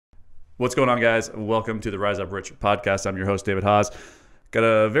What's going on, guys? Welcome to the Rise Up Rich podcast. I'm your host, David Haas. Got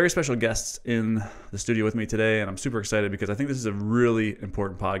a very special guest in the studio with me today, and I'm super excited because I think this is a really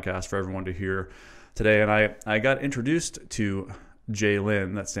important podcast for everyone to hear today. And I got introduced to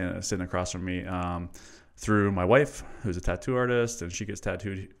Jailyn, that's sitting across from me, through my wife, who's a tattoo artist, and she gets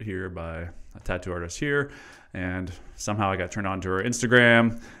tattooed here by a tattoo artist here. And somehow I got turned on to her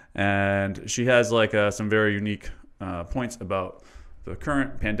Instagram, and she has some very unique points about the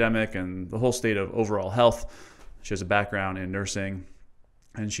current pandemic and the whole state of overall health. She has a background in nursing,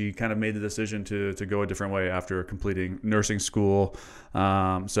 and she kind of made the decision to go a different way after completing nursing school.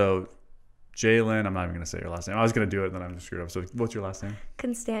 So Jailyn, I'm not even going to say your last name. I was going to do it, and then I'm screwed up. So what's your last name?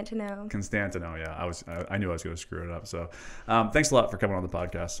 Constantineau. Constantineau, yeah. I knew I was going to screw it up. So thanks a lot for coming on the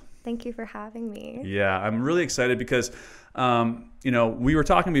podcast. Thank you for having me. Yeah, I'm really excited because, we were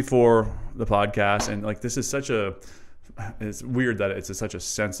talking before the podcast, and this is it's weird that it's such a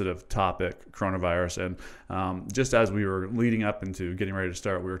sensitive topic, coronavirus. And just as we were leading up into getting ready to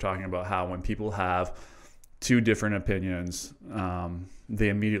start, we were talking about how when people have two different opinions, they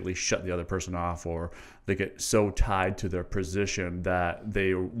immediately shut the other person off, or they get so tied to their position that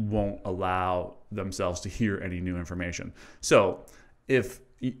they won't allow themselves to hear any new information. So if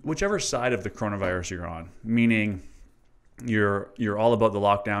whichever side of the coronavirus you're on, meaning you're all about the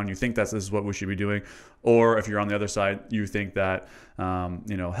lockdown, you think this is what we should be doing, or if you're on the other side, you think that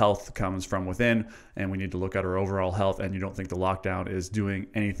health comes from within and we need to look at our overall health, and you don't think the lockdown is doing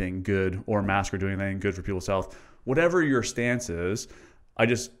anything good, or masks are doing anything good for people's health, whatever your stance is, I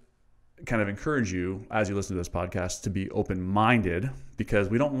just kind of encourage you as you listen to this podcast to be open-minded, because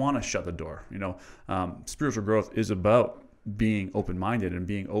we don't want to shut the door. Spiritual growth is about being open-minded and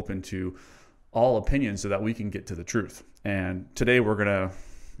being open to all opinions so that we can get to the truth. And today we're gonna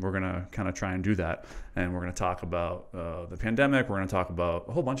kind of try and do that, and we're gonna talk about the pandemic. We're gonna talk about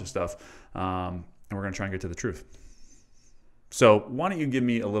a whole bunch of stuff, and we're gonna try and get to the truth. So why don't you give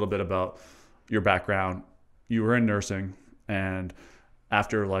me a little bit about your background? You were in nursing, and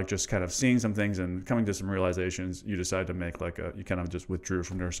after just kind of seeing some things and coming to some realizations, you decided to make you kind of just withdrew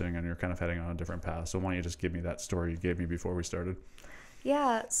from nursing, and you're kind of heading on a different path. So why don't you just give me that story you gave me before we started?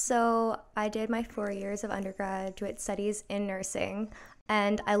 Yeah, so I did my 4 years of undergraduate studies in nursing,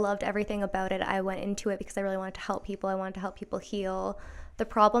 and I loved everything about it. I went into it because I really wanted to help people. I wanted to help people heal. The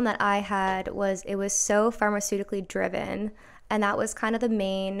problem that I had was it was so pharmaceutically driven, and that was kind of the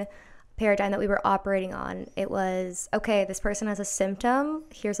main paradigm that we were operating on. It was, okay, this person has a symptom,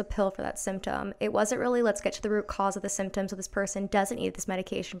 here's a pill for that symptom. It wasn't really, let's get to the root cause of the symptom so this person doesn't need this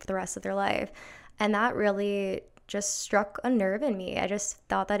medication for the rest of their life. And that really just struck a nerve in me. I just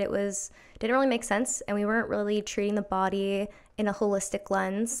thought that didn't really make sense, and we weren't really treating the body in a holistic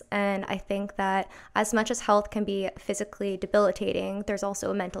lens. And I think that as much as health can be physically debilitating, there's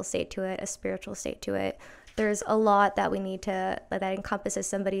also a mental state to it, a spiritual state to it. There's a lot that we need that encompasses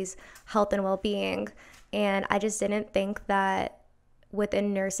somebody's health and well-being. And I just didn't think that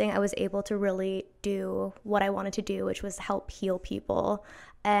within nursing I was able to really do what I wanted to do, which was help heal people.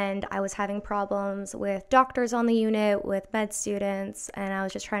 And I was having problems with doctors on the unit, with med students, and I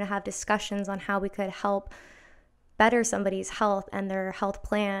was just trying to have discussions on how we could help better somebody's health and their health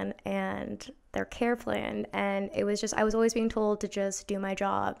plan and their care plan. And it was just, I was always being told to just do my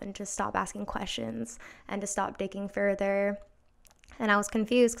job and just stop asking questions and to stop digging further. And I was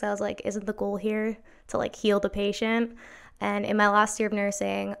confused because I was like, isn't the goal here to heal the patient? And in my last year of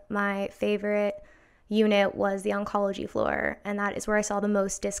nursing, my favorite unit was the oncology floor, and that is where I saw the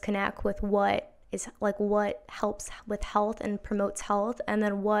most disconnect with what helps with health and promotes health, and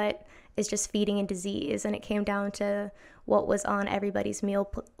then what is just feeding in disease. And it came down to what was on everybody's meal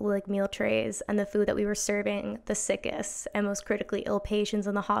trays, and the food that we were serving the sickest and most critically ill patients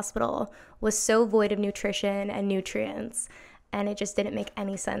in the hospital was so void of nutrition and nutrients, and it just didn't make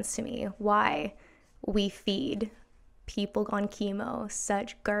any sense to me why we feed people on chemo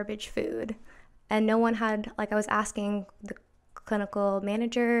such garbage food. And no one had, I was asking the clinical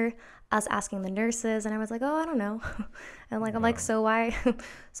manager, I was asking the nurses, and I was like, oh, I don't know. And I'm like, so why?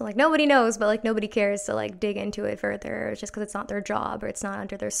 So nobody knows, but nobody cares to dig into it further. It's just because it's not their job or it's not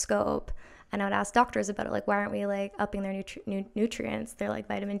under their scope. And I would ask doctors about it, why aren't we upping their nutrients, their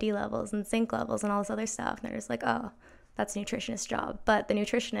vitamin D levels and zinc levels and all this other stuff. And they're just oh, that's a nutritionist's job. But the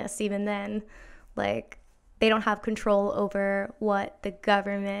nutritionists, even then, they don't have control over what the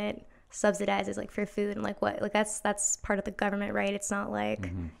government subsidizes for food and what that's part of the government, right? It's not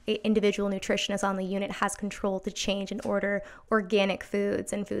an individual nutritionist on the unit has control to change and order organic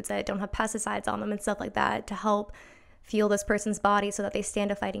foods and foods that don't have pesticides on them and stuff like that to help fuel this person's body so that they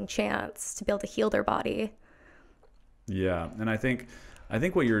stand a fighting chance to be able to heal their body. Yeah, and I think I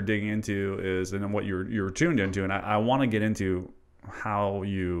think what you're digging into is, and what you're tuned into, and I want to get into how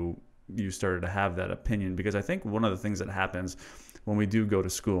you started to have that opinion, because I think one of the things that happens when we do go to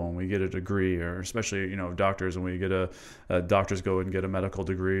school and we get a degree, or especially, you know, doctors, and we get doctors go and get a medical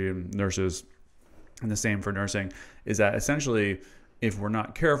degree, and nurses, and the same for nursing, is that essentially, if we're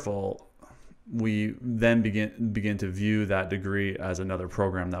not careful, we then begin to view that degree as another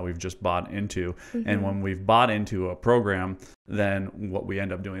program that we've just bought into. Mm-hmm. And when we've bought into a program, then what we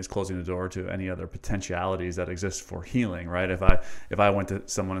end up doing is closing the door to any other potentialities that exist for healing, right? If I went to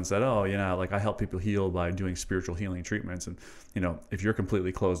someone and said, oh, you know, like I help people heal by doing spiritual healing treatments, and, you know, if you're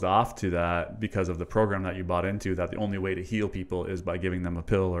completely closed off to that because of the program that you bought into, that the only way to heal people is by giving them a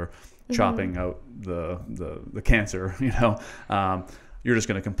pill or chopping out the cancer, you know, you're just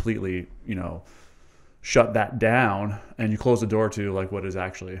going to completely, you know, shut that down, and you close the door to like what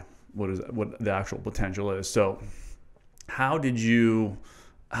the actual potential is. So how did you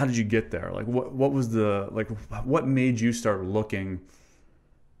get there? Like what was what made you start looking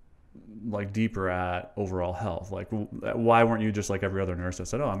like deeper at overall health? Like why weren't you just like every other nurse that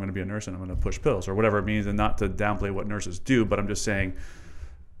said, oh, I'm going to be a nurse and I'm going to push pills or whatever it means? And not to downplay what nurses do, but I'm just saying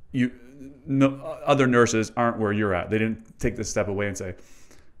other nurses aren't where you're at. They didn't take this step away and say,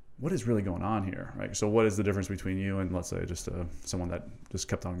 what is really going on here, right? So what is the difference between you and, let's say, just someone that just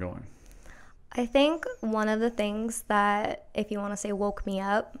kept on going? I think one of the things that, if you want to say, woke me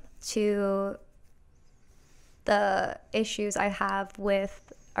up to the issues I have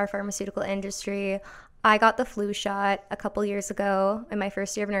with our pharmaceutical industry, I got the flu shot a couple years ago in my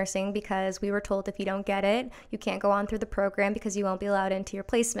first year of nursing, because we were told if you don't get it, you can't go on through the program because you won't be allowed into your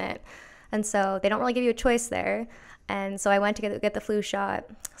placement. And so they don't really give you a choice there. And so I went to get the flu shot.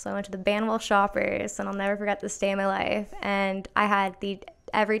 So I went to the Banwell Shoppers, and I'll never forget this day in my life. And I had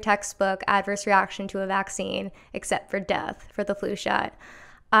every textbook adverse reaction to a vaccine except for death for the flu shot.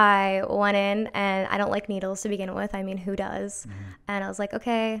 I went in, and I don't like needles to begin with. I mean, who does? Mm-hmm. And I was like,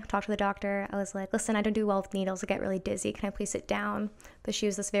 okay, talk to the doctor. I was like, listen, I don't do well with needles. I get really dizzy. Can I please sit down? But she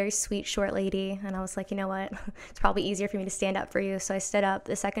was this very sweet, short lady. And I was like, you know what? It's probably easier for me to stand up for you. So I stood up.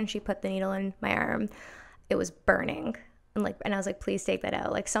 The second she put the needle in my arm, it was burning. And I was like, please take that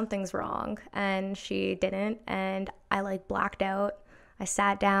out. Like, something's wrong. And she didn't. And I like blacked out. I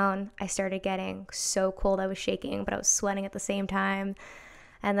sat down. I started getting so cold. I was shaking, but I was sweating at the same time.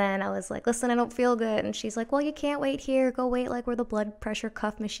 And then I was like, listen, I don't feel good. And she's like, well, you can't wait here. Go wait like where the blood pressure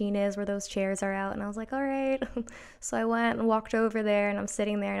cuff machine is, where those chairs are out. And I was like, all right. So I went and walked over there, and I'm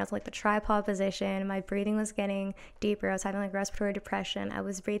sitting there, and I was like the tripod position. My breathing was getting deeper. I was having like respiratory depression. I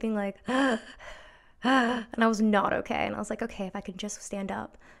was breathing like, and I was not okay. And I was like, okay, if I could just stand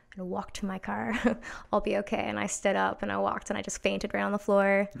up and walk to my car, I'll be okay. And I stood up and I walked, and I just fainted right on the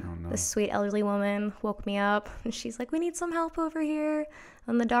floor. Oh, no. This sweet elderly woman woke me up, and she's like, we need some help over here.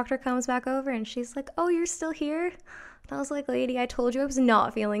 And the doctor comes back over, and she's like, oh, you're still here? And I was like, lady, I told you I was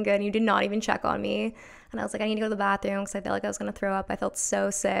not feeling good, and you did not even check on me. And I was like, I need to go to the bathroom because I felt like I was going to throw up. I felt so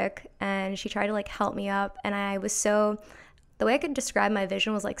sick. And she tried to like help me up, and the way I could describe my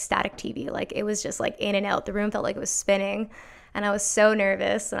vision was like static TV. Like, it was just like in and out. The room felt like it was spinning. And I was so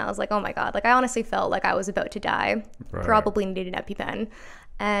nervous, and I was like, oh my God. Like, I honestly felt like I was about to die. Right. Probably needed an EpiPen.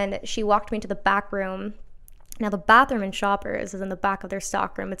 And she walked me into the back room. Now, the bathroom in Shoppers is in the back of their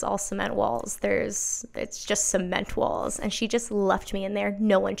stockroom. It's all cement walls. It's just cement walls. And she just left me in there.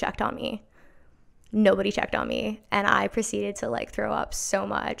 No one checked on me. Nobody checked on me. And I proceeded to like throw up so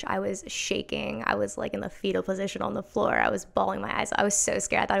much. I was shaking. I was like in the fetal position on the floor. I was bawling my eyes. I was so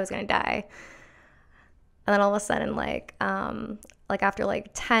scared. I thought I was going to die. And then all of a sudden, like after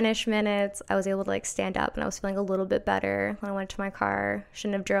like 10-ish minutes, I was able to like stand up, and I was feeling a little bit better. When I went to my car,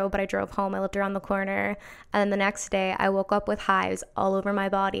 shouldn't have drove, but I drove home. I lived around the corner. And then the next day, I woke up with hives all over my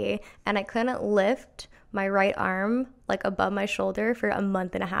body, and I couldn't lift my right arm like above my shoulder for a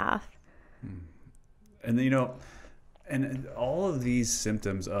month and a half. And then, you know, and all of these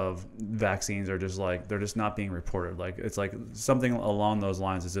symptoms of vaccines are just like, they're just not being reported. Like, it's like something along those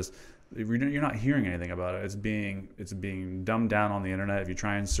lines is just, you're not hearing anything about it. It's being dumbed down on the internet. If you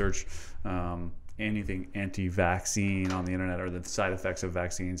try and search anything anti-vaccine on the internet, or the side effects of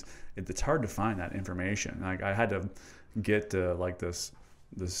vaccines, it's hard to find that information. Like, I had to get like this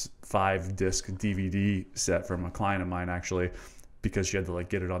 5-disc DVD set from a client of mine, actually, because she had to like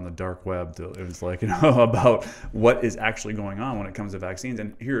get it on the dark web. It was like, you know, about what is actually going on when it comes to vaccines.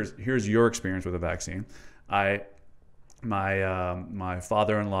 And here's your experience with a vaccine. My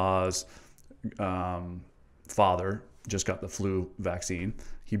father-in-law's father just got the flu vaccine.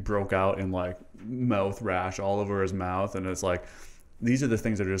 He broke out in like mouth rash all over his mouth, and it's like, these are the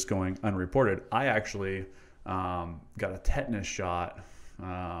things that are just going unreported. I actually got a tetanus shot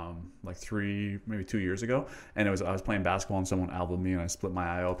like 2 years ago. And I was playing basketball and someone elbowed me and I split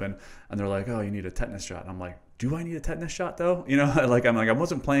my eye open. And they're like, oh, you need a tetanus shot. And I'm like, do I need a tetanus shot though? I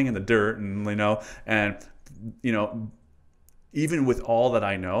wasn't playing in the dirt and, even with all that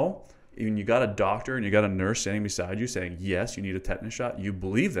I know, even you got a doctor and you got a nurse standing beside you saying, yes, you need a tetanus shot. You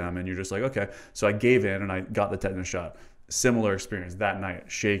believe them and you're just like, okay. So I gave in and I got the tetanus shot. Similar experience that night,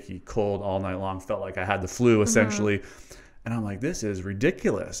 shaky, cold all night long, felt like I had the flu essentially. Mm-hmm. And I'm like, this is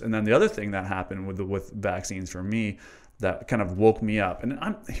ridiculous. And then the other thing that happened with vaccines for me that kind of woke me up.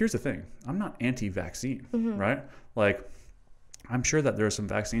 And here's the thing, I'm not anti-vaccine, mm-hmm. right? Like, I'm sure that there are some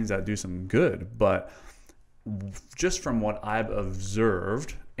vaccines that do some good, but just from what I've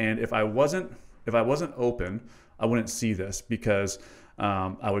observed, and if I wasn't open, I wouldn't see this because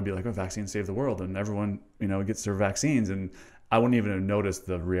I would be like, oh, vaccines save the world and everyone, gets their vaccines. And I wouldn't even have noticed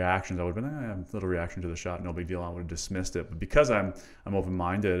the reactions. I would have been, a little reaction to the shot, no big deal. I would have dismissed it. But because I'm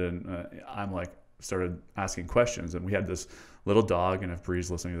open-minded and I'm like, started asking questions. And we had this little dog, and if Bree's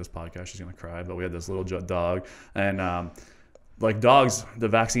listening to this podcast, she's going to cry, but we had this little dog. And like dogs, the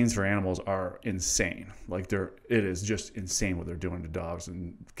vaccines for animals are insane. Like it is just insane what they're doing to dogs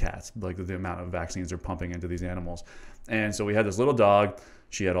and cats, like the amount of vaccines they're pumping into these animals. And so we had this little dog.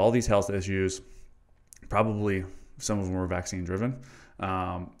 She had all these health issues. Probably some of them were vaccine driven.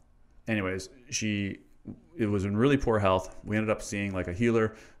 Anyways, it was in really poor health. We ended up seeing like a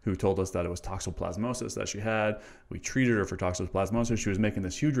healer who told us that it was toxoplasmosis that she had. We treated her for toxoplasmosis. She was making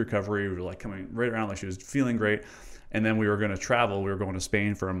this huge recovery. We were like coming right around, like she was feeling great. And then we were going to travel. We were going to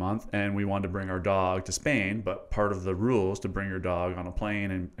Spain for a month, and we wanted to bring our dog to Spain. But part of the rules to bring your dog on a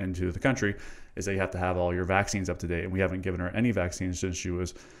plane and into the country is that you have to have all your vaccines up to date. And we haven't given her any vaccines since she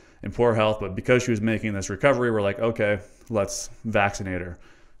was in poor health. But because she was making this recovery, we're like, okay, let's vaccinate her.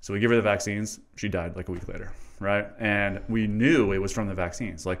 So we give her the vaccines. She died like a week later, right? And we knew it was from the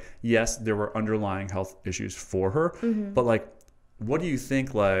vaccines. Like, yes, there were underlying health issues for her. Mm-hmm. But like, what do you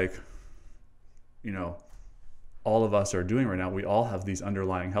think, like, all of us are doing right now? We all have these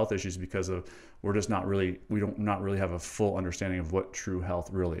underlying health issues because of we don't really have a full understanding of what true health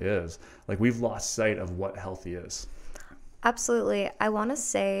really is. Like, we've lost sight of what healthy is. Absolutely. I want to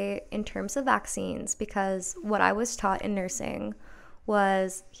say in terms of vaccines, because what I was taught in nursing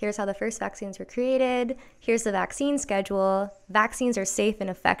was, here's how the first vaccines were created, here's the vaccine schedule, vaccines are safe and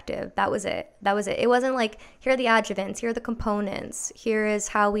effective. That was it. It wasn't like, here are the adjuvants, here are the components, here is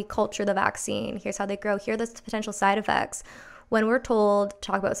how we culture the vaccine, here's how they grow, here are the potential side effects. When we're told to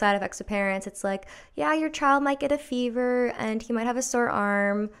talk about side effects to parents, it's like, yeah, your child might get a fever and he might have a sore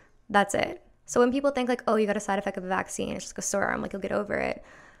arm. That's it. So when people think like, oh, you got a side effect of a vaccine, it's just a sore arm, like you'll get over it.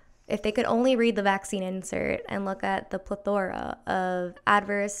 If they could only read the vaccine insert and look at the plethora of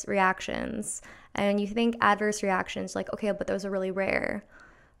adverse reactions, and you think adverse reactions, like, okay, but those are really rare.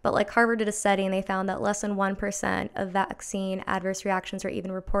 But like Harvard did a study and they found that less than 1% of vaccine adverse reactions are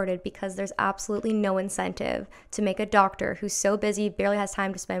even reported because there's absolutely no incentive to make a doctor who's so busy, barely has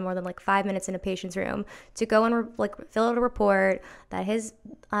time to spend more than like 5 minutes in a patient's room, to go and fill out a report that his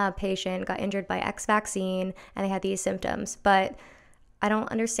patient got injured by X vaccine and they had these symptoms. But I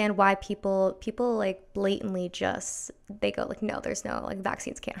don't understand why people like blatantly they go like, no, there's no, like,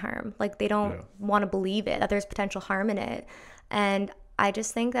 vaccines can't harm. Like, they don't want to believe it, that there's potential harm in it. And I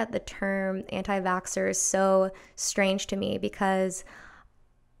just think that the term anti-vaxxer is so strange to me because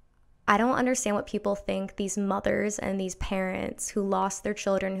I don't understand what people think these mothers and these parents who lost their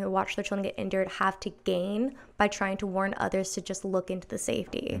children, who watched their children get injured, have to gain by trying to warn others to just look into the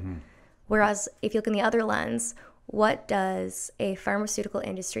safety. Mm-hmm. Whereas if you look in the other lens, what does a pharmaceutical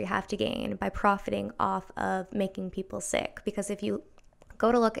industry have to gain by profiting off of making people sick? Because if you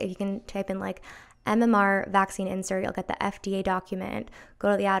can type in like MMR vaccine insert, you'll get the FDA document.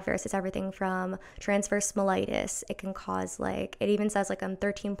 Go to the adverse, it's everything from transverse smelitis. It can cause it even says like on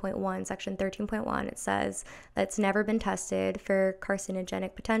 13.1, section 13.1, it says that it's never been tested for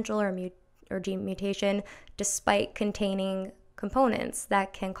carcinogenic potential or gene mutation, despite containing components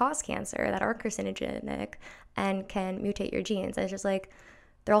that can cause cancer, that are carcinogenic and can mutate your genes. And it's just like,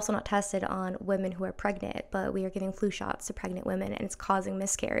 they're also not tested on women who are pregnant, but we are giving flu shots to pregnant women and it's causing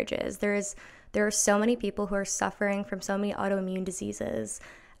miscarriages. There are so many people who are suffering from so many autoimmune diseases,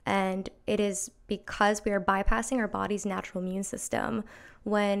 and it is because we are bypassing our body's natural immune system.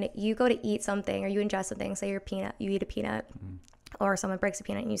 When you go to eat something or you ingest something, say you eat a peanut, mm-hmm. or someone breaks a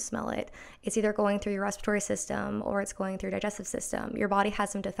peanut and you smell it, it's either going through your respiratory system or it's going through your digestive system. Your body has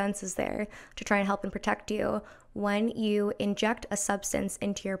some defenses there to try and help and protect you. When you inject a substance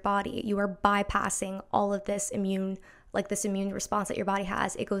into your body, you are bypassing all of this immune like this immune response that your body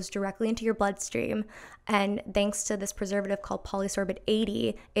has, it goes directly into your bloodstream. And thanks to this preservative called polysorbate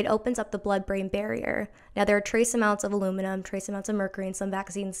 80, it opens up the blood-brain barrier. Now, there are trace amounts of aluminum, trace amounts of mercury in some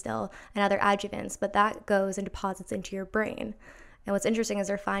vaccines still, and other adjuvants, but that goes and deposits into your brain. And what's interesting is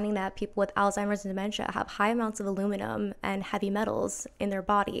they're finding that people with Alzheimer's and dementia have high amounts of aluminum and heavy metals in their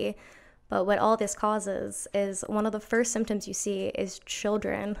body. But what all this causes is one of the first symptoms you see is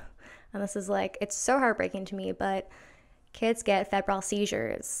children. And this is like, it's so heartbreaking to me, but kids get febrile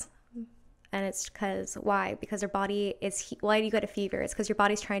seizures. And it's because, why? Because their body is, why do you get a fever? It's because your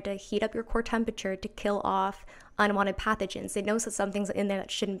body's trying to heat up your core temperature to kill off unwanted pathogens. It knows that something's in there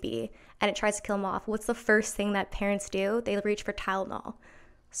that shouldn't be, and it tries to kill them off. What's the first thing that parents do? They reach for Tylenol.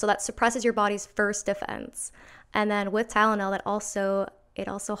 So that suppresses your body's first defense. And then with Tylenol, it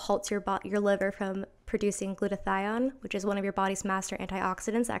also halts your liver from producing glutathione, which is one of your body's master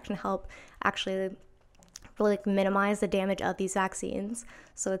antioxidants that can help really like minimize the damage of these vaccines.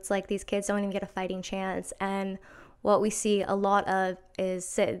 So it's like these kids don't even get a fighting chance. And what we see a lot of is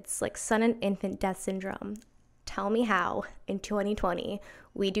SIDS, like sudden infant death syndrome. Tell me how in 2020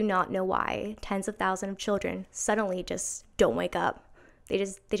 we do not know why tens of thousands of children suddenly just don't wake up. They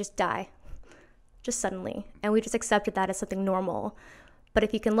just die, just suddenly. And we just accepted that as something normal. But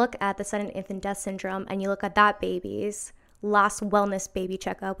if you can look at the sudden infant death syndrome and you look at that baby's last wellness baby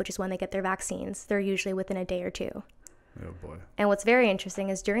checkup, which is when they get their vaccines, they're usually within a day or two. Oh boy. And what's very interesting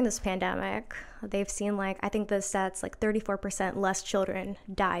is during this pandemic, they've seen I think the stats 34% less children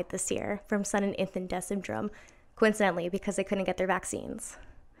died this year from sudden infant death syndrome, coincidentally because they couldn't get their vaccines.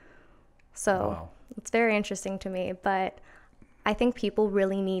 So wow. It's very interesting to me, but I think people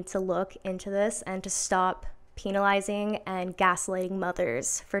really need to look into this and to stop penalizing and gaslighting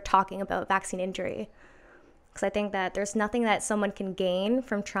mothers for talking about vaccine injury. Because I think that there's nothing that someone can gain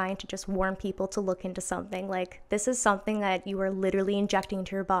from trying to just warn people to look into something. Like, this is something that you are literally injecting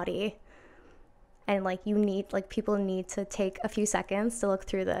into your body. And people need to take a few seconds to look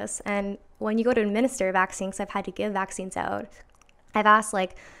through this. And when you go to administer a vaccine, because I've had to give vaccines out, I've asked,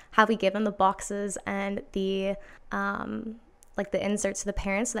 have we given the boxes and the inserts to the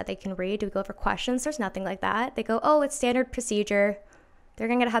parents so that they can read? Do we go over questions? There's nothing like that. They go, oh, it's standard procedure. They're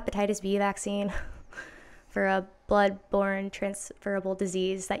going to get a hepatitis B vaccine for a blood-borne transferable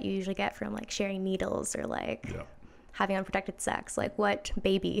disease that you usually get from sharing needles or having unprotected sex. What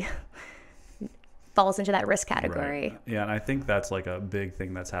baby falls into that risk category? Right. Yeah, and I think that's a big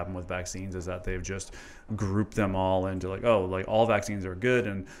thing that's happened with vaccines is that they've just grouped them all into all vaccines are good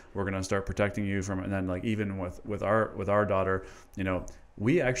and we're going to start protecting you from it. And then even with our daughter,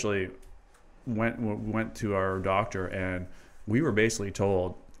 we actually went to our doctor and we were basically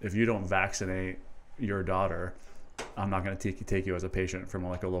told, if you don't vaccinate your daughter, I'm not going to take you as a patient from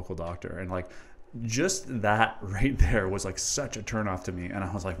a local doctor. And just that right there was such a turnoff to me. And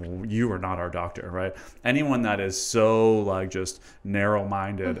I was like, well, you are not our doctor, right? Anyone that is so just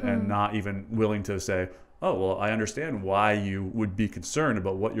narrow-minded and not even willing to say, oh, well, I understand why you would be concerned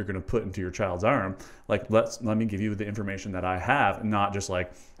about what you're going to put into your child's arm. Let me give you the information that I have, not just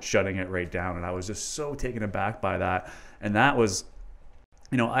shutting it right down. And I was just so taken aback by that. And that was,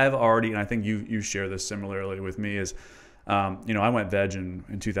 I've already, and I think you share this similarly with me, is, I went veg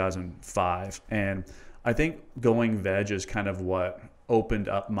in 2005. And I think going veg is kind of what opened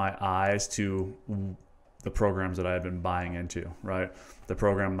up my eyes to the programs that I had been buying into, right? The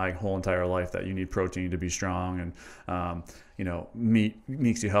program my whole entire life that you need protein to be strong, and meat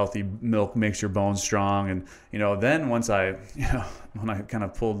makes you healthy, milk makes your bones strong, and then once I when I kind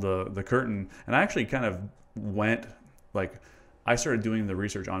of pulled the curtain, and I actually kind of went I started doing the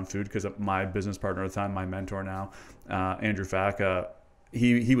research on food because my business partner at the time, my mentor now, Andrew Fack,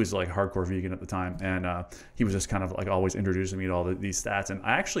 he was hardcore vegan at the time, and he was just kind of always introducing me to all these stats, and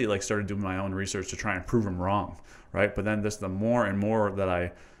I actually started doing my own research to try and prove him wrong, right? But then the more and more that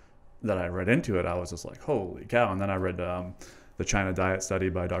I read into it, I was just holy cow! And then I read the China Diet Study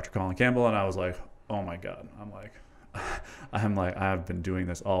by Dr. Colin Campbell, and I was like, oh my god! I've been doing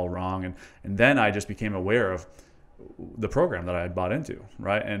this all wrong, and then I just became aware of the program that I had bought into,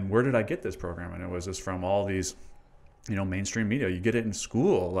 right? And where did I get this program? And it was just from all these, mainstream media. You get it in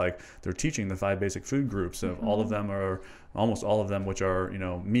school, they're teaching the 5 basic food groups of all of them, or almost all of them, which are,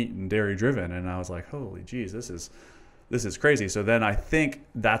 meat and dairy driven. And I was like, holy geez, this is crazy. So then I think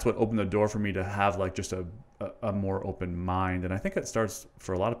that's what opened the door for me to have just a more open mind. And I think it starts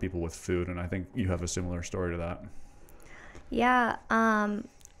for a lot of people with food. And I think you have a similar story to that. Yeah.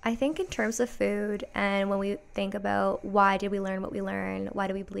 I think in terms of food, and when we think about why did we learn what we learn, why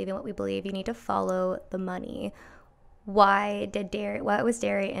do we believe in what we believe, you need to follow the money. what was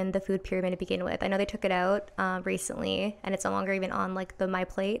dairy in the food pyramid to begin with? I know they took it out recently, and it's no longer even on like the My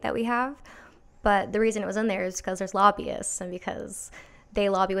Plate that we have. But the reason it was in there is because there's lobbyists and because they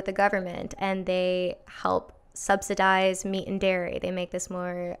lobby with the government and they help subsidize meat and dairy. They make this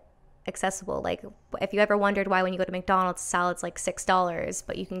more accessible. Like, if you ever wondered why when you go to McDonald's, salad's like $6,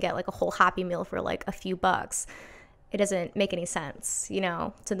 but you can get like a whole Happy Meal for like a few bucks, it doesn't make any sense, you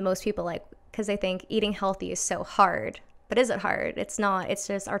know, to the most people, like, because they think eating healthy is so hard. But is it hard? It's not. It's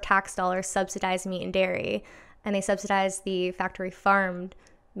just our tax dollars subsidize meat and dairy, and they subsidize the factory farmed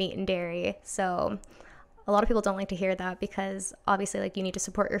meat and dairy. So a lot of people don't like to hear that, because obviously, like, you need to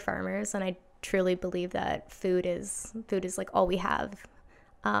support your farmers, and I truly believe that food is like all we have.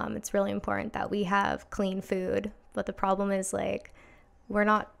 It's really important that we have clean food, but the problem is, like, we're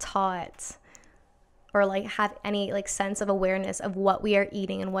not taught or like have any like sense of awareness of what we are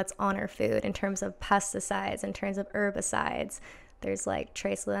eating and what's on our food in terms of pesticides, in terms of herbicides. There's like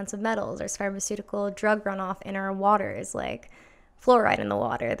trace elements of metals, there's pharmaceutical drug runoff in our waters, like fluoride in the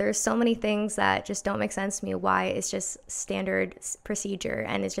water. There's so many things that just don't make sense to me, why it's just standard procedure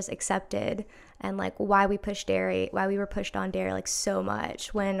and it's just accepted, and like why we were pushed on dairy like so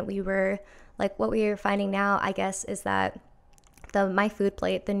much, when we were like, what we are finding now, I guess, is that the My Food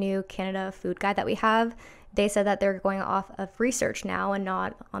Plate, the new Canada food guide that we have, they said that they're going off of research now and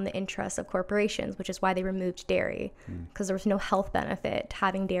not on the interests of corporations, which is why they removed dairy, because there was no health benefit to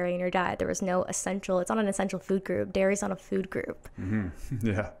having dairy in your diet. There was no essential, it's not an essential food group. Dairy's not a food group. Mm-hmm.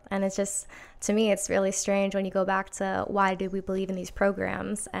 Yeah. And it's just, to me, it's really strange when you go back to why do we believe in these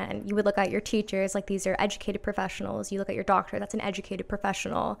programs, and you would look at your teachers, like these are educated professionals. You look at your doctor, that's an educated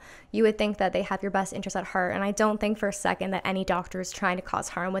professional. You would think that they have your best interest at heart. And I don't think for a second that any doctor is trying to cause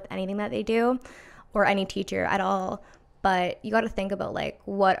harm with anything that they do, or any teacher at all. But you got to think about, like,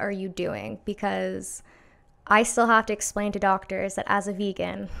 what are you doing? Because I still have to explain to doctors that as a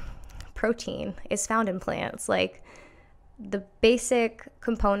vegan, protein is found in plants. Like, the basic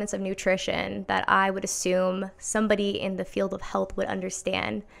components of nutrition that I would assume somebody in the field of health would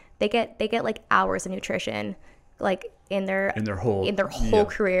understand, they get like hours of nutrition, like in their whole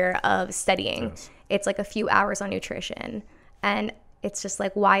career of studying. Yes. It's like a few hours on nutrition. And it's just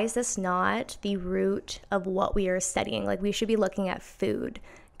like, why is this not the root of what we are studying? Like, we should be looking at food,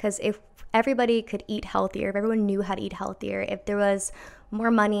 because if everybody could eat healthier, if everyone knew how to eat healthier, if there was more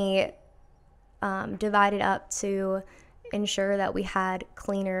money divided up to ensure that we had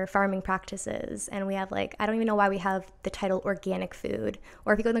cleaner farming practices, and we have, like, I don't even know why we have the title organic food,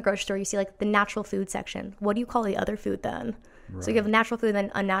 or if you go in the grocery store, you see like the natural food section. What do you call the other food then? Right. So you have natural food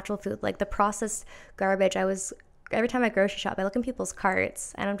and unnatural food, like the processed garbage. Every time I grocery shop, I look in people's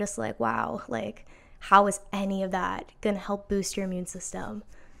carts and I'm just like, wow, like, how is any of that going to help boost your immune system?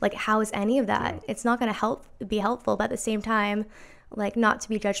 Like, how is any of that? Yeah. It's not going to be helpful, but at the same time, like, not to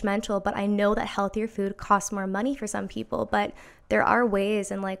be judgmental, but I know that healthier food costs more money for some people, but there are ways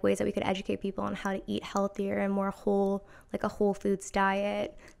that we could educate people on how to eat healthier and more whole, like a whole foods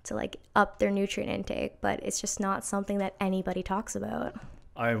diet to like up their nutrient intake, but it's just not something that anybody talks about.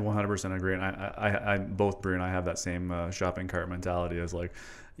 I 100% agree, and I both Brie and I have that same shopping cart mentality. As like,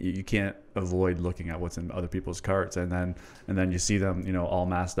 you can't avoid looking at what's in other people's carts, and then you see them, you know, all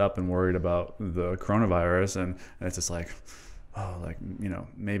masked up and worried about the coronavirus, and it's just like, oh, like, you know,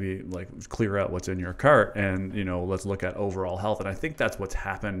 maybe like clear out what's in your cart, and, you know, let's look at overall health. And I think that's what's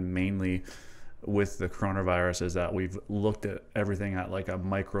happened mainly with the coronavirus, is that we've looked at everything at like a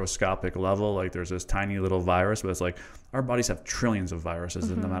microscopic level. Like, there's this tiny little virus, but it's like our bodies have trillions of viruses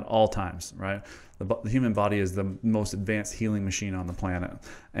in them at all times, right? The human body is the most advanced healing machine on the planet,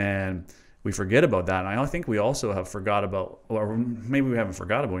 and we forget about that. And I think we also have forgot about, or maybe we haven't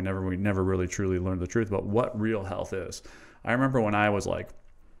forgot about, we never really truly learned the truth about what real health is. I remember when I was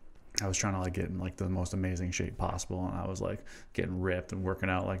trying to like get in like the most amazing shape possible, and I was like getting ripped and working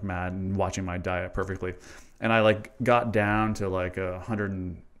out like mad and watching my diet perfectly, and I like got down to like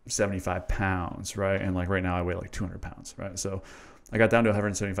 175 pounds, right? And like right now I weigh like 200 pounds, right? So I got down to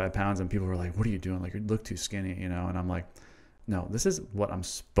 175 pounds, and people were like, "What are you doing? Like, you look too skinny," you know? And I'm like, no, this is what I'm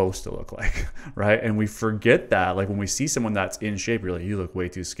supposed to look like, right? And we forget that. Like, when we see someone that's in shape, you're like, you look way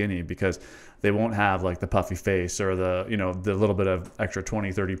too skinny, because they won't have like the puffy face or the, you know, the little bit of extra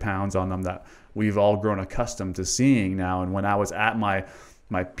 20, 30 pounds on them that we've all grown accustomed to seeing now. And when I was at my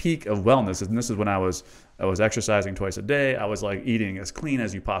peak of wellness, and this is when I was exercising twice a day, I was like eating as clean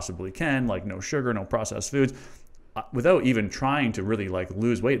as you possibly can, like no sugar, no processed foods, without even trying to really like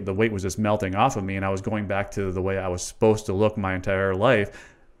lose weight. The weight was just melting off of me, and I was going back to the way I was supposed to look my entire life.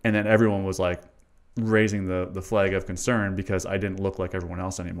 And then everyone was like raising the flag of concern because I didn't look like everyone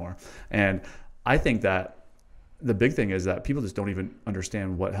else anymore. And I think that the big thing is that people just don't even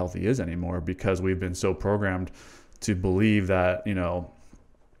understand what healthy is anymore, because we've been so programmed to believe that,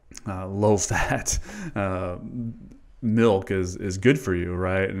 low fat milk is good for you,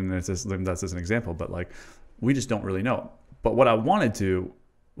 right? And that's just an example, but like, we just don't really know. But what I wanted to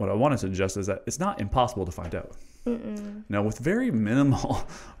suggest is that it's not impossible to find out. Now, with very minimal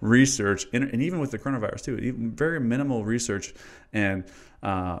research, and even with the coronavirus too, even very minimal research and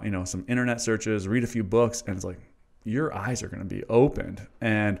some internet searches, read a few books, and it's like your eyes are going to be opened.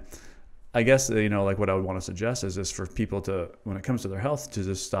 And I guess like what I would want to suggest is just for people to, when it comes to their health, to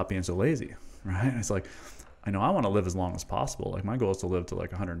just stop being so lazy, right? It's like, I know I want to live as long as possible. Like my goal is to live to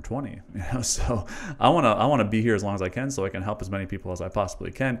like 120, so I want to be here as long as I can, so I can help as many people as I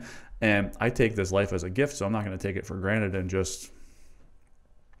possibly can. And I take this life as a gift, so I'm not going to take it for granted and just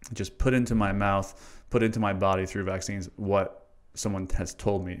put into my mouth, put into my body through vaccines what someone has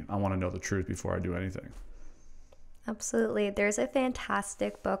told me. I want to know the truth before I do anything. Absolutely. There's a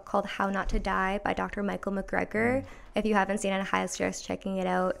fantastic book called How Not to Die by Dr. Michael McGregor. If you haven't seen it, I highly suggest checking it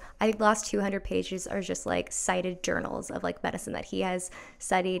out. I think the last 200 pages are just like cited journals of like medicine that he has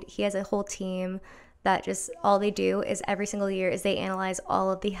studied. He has a whole team that just all they do is every single year is they analyze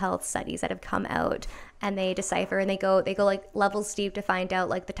all of the health studies that have come out, and they decipher, and they go like levels deep to find out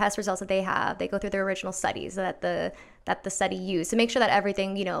like the test results that they have. They go through their original studies that the study used to make sure that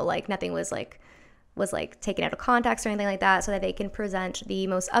everything, like nothing was taken out of context or anything like that, so that they can present the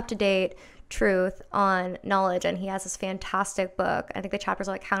most up-to-date truth on knowledge. And he has this fantastic book. I think the chapters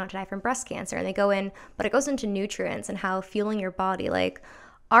are like How Not to Die from Breast Cancer, and they go in, but it goes into nutrients and how fueling your body, like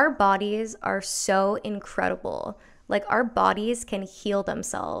our bodies are so incredible. Like our bodies can heal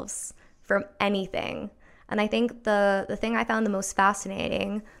themselves from anything. And I think the thing I found the most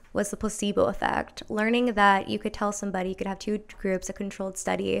fascinating was the placebo effect. Learning that you could tell somebody, you could have two groups, a controlled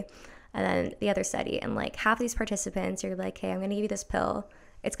study, and then the other study, and like half these participants, you're like, hey, I'm gonna give you this pill.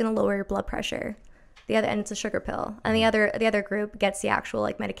 It's gonna lower your blood pressure. And it's a sugar pill. And the other group gets the actual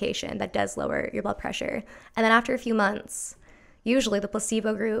like medication that does lower your blood pressure. And then after a few months, usually the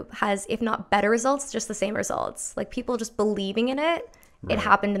placebo group has, if not better results, just the same results. Like people just believing in it, right. It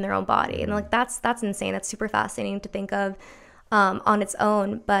happened in their own body. And like that's insane. That's super fascinating to think of on its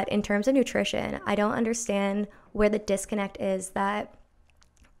own. But in terms of nutrition, I don't understand where the disconnect is that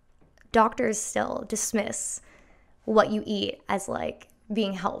doctors still dismiss what you eat as like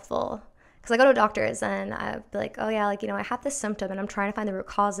being helpful. Because I go to doctors and I'd be like, oh yeah, like, I have this symptom and I'm trying to find the root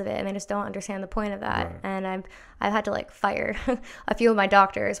cause of it, and they just don't understand the point of that. Right. And I've had to like fire a few of my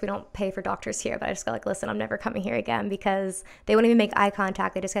doctors. We don't pay for doctors here, but I just got like, listen, I'm never coming here again, because they wouldn't even make eye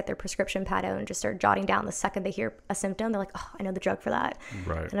contact. They just get their prescription pad out and just start jotting down the second they hear a symptom. They're like, oh, I know the drug for that.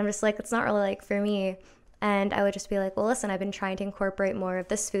 Right. And I'm just like, it's not really like for me. And I would just be like, well, listen, I've been trying to incorporate more of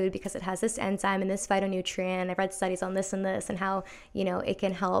this food because it has this enzyme and this phytonutrient. I've read studies on this and this and how, it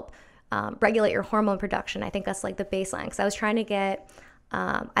can help regulate your hormone production. I think that's like the baseline, because I was trying to get,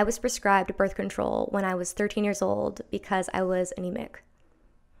 I was prescribed birth control when I was 13 years old because I was anemic.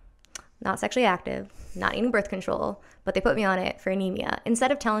 Not sexually active, not eating birth control, but they put me on it for anemia.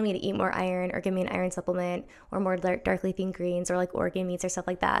 Instead of telling me to eat more iron or give me an iron supplement or more dark leafy greens or like organ meats or stuff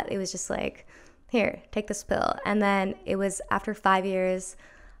like that, it was just like, here, take this pill. And then it was after 5 years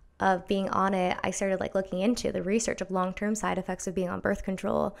of being on it, I started like looking into the research of long-term side effects of being on birth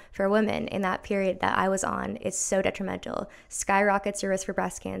control for women in that period that I was on. It's so detrimental. Skyrockets your risk for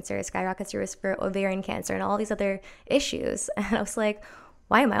breast cancer, skyrockets your risk for ovarian cancer, and all these other issues. And I was like,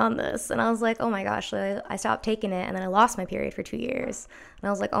 why am I on this? And I was like, oh my gosh, I stopped taking it, and then I lost my period for 2 years. And I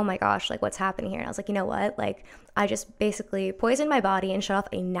was like, oh my gosh, like what's happening here? And I was like, you know what? Like I just basically poisoned my body and shut off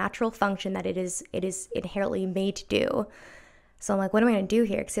a natural function that it is inherently made to do. So I'm like, what am I going to do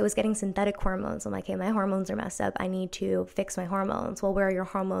here? Because it was getting synthetic hormones. I'm like, hey, my hormones are messed up. I need to fix my hormones. Well, where are your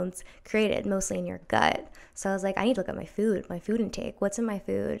hormones created? Mostly in your gut. So I was like, I need to look at my food intake. What's in my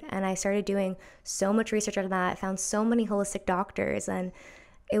food? And I started doing so much research on that. I found so many holistic doctors, and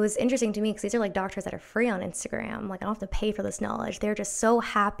it was interesting to me because these are like doctors that are free on Instagram. Like I don't have to pay for this knowledge. They're just so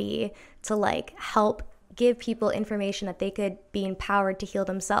happy to like help give people information that they could be empowered to heal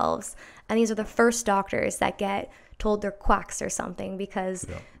themselves. And these are the first doctors that get told they're quacks or something because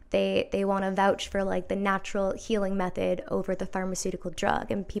they want to vouch for like the natural healing method over the pharmaceutical drug.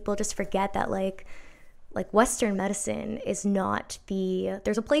 And people just forget that like Western medicine is not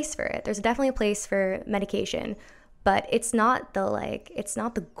there's a place for it. There's definitely a place for medication, but it's not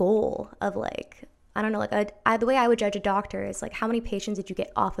the goal of like, I don't know, like the way I would judge a doctor is like, how many patients did you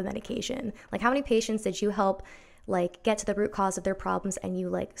get off of medication? Like how many patients did you help like get to the root cause of their problems and you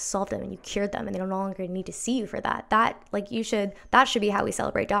like solved them and you cured them and they no longer need to see you for that? That should be how we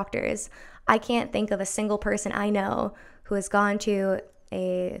celebrate doctors. I can't think of a single person I know who has gone to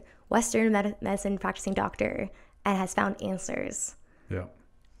a Western medicine practicing doctor and has found answers. Yeah.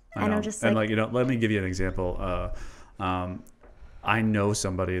 And I'm just and like, let me give you an example. I know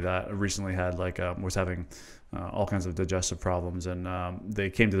somebody that recently had was having all kinds of digestive problems, and they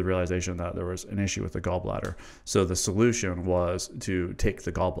came to the realization that there was an issue with the gallbladder. So the solution was to take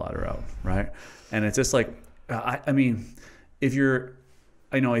the gallbladder out, right? And it's just like, I mean, if you're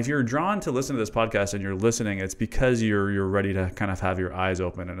drawn to listen to this podcast and you're listening, it's because you're ready to kind of have your eyes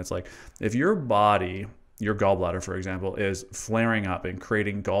open. And it's like, if your body, your gallbladder, for example, is flaring up and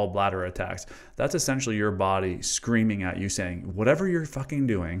creating gallbladder attacks, that's essentially your body screaming at you saying, whatever you're fucking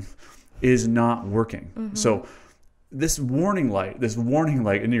doing is not working. Mm-hmm. So this warning light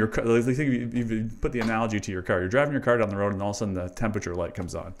in your car, if you put the analogy to your car, you're driving your car down the road and all of a sudden the temperature light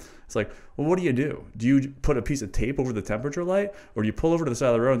comes on. It's like, well, what do? Do you put a piece of tape over the temperature light, or do you pull over to the side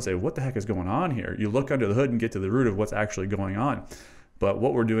of the road and say, what the heck is going on here? You look under the hood and get to the root of what's actually going on. But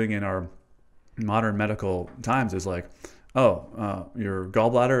what we're doing in our modern medical times is like, your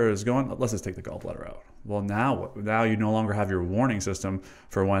gallbladder is going, let's just take the gallbladder out. Well, now you no longer have your warning system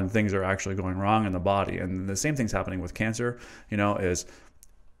for when things are actually going wrong in the body. And the same thing's happening with cancer, is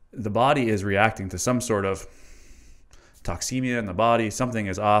the body is reacting to some sort of toxemia in the body, something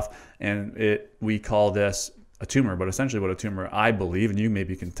is off, and we call this a tumor. But essentially what a tumor, I believe, and you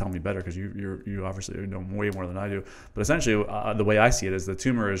maybe can tell me better because you obviously know way more than I do, but essentially the way I see it is the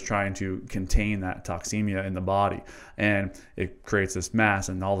tumor is trying to contain that toxemia in the body, and it creates this mass,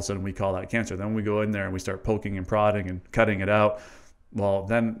 and all of a sudden we call that cancer. Then we go in there and we start poking and prodding and cutting it out. Well,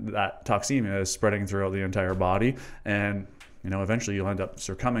 then that toxemia is spreading throughout the entire body, and eventually you'll end up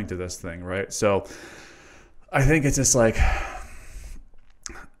succumbing to this thing, right? So I think it's just like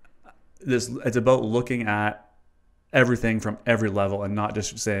this, it's about looking at everything from every level and not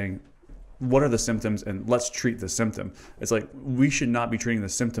just saying, what are the symptoms and let's treat the symptom. It's like, we should not be treating the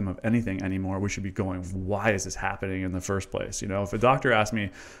symptom of anything anymore. We should be going, why is this happening in the first place? If a doctor asked me, I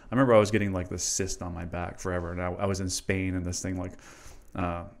remember I was getting like this cyst on my back forever, and I was in Spain, and this thing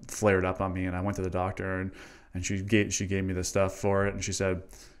flared up on me, and I went to the doctor, and she gave me the stuff for it, and she said,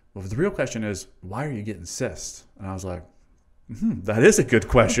 well, the real question is, why are you getting cysts? And I was like, that is a good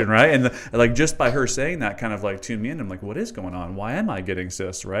question, right? And just by her saying that kind of tuned me in. I'm like, what is going on? Why am I getting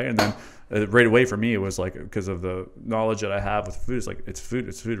cysts, right? And then right away for me, it was like, because of the knowledge that I have with food,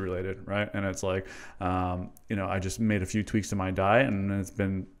 it's food related, right? And it's like, I just made a few tweaks to my diet, and it's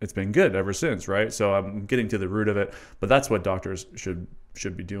been good ever since, right? So I'm getting to the root of it. But that's what doctors should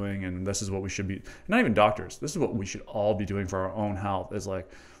be doing, and this is what we should be. Not even doctors. This is what we should all be doing for our own health. Is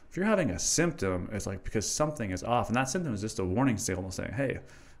like, if you're having a symptom, it's like because something is off, and that symptom is just a warning signal saying, hey,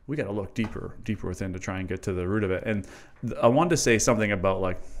 we got to look deeper within to try and get to the root of it. And I wanted to say something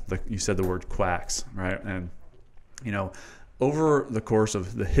about you said the word quacks, right? And over the course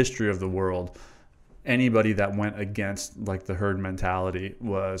of the history of the world, anybody that went against the herd mentality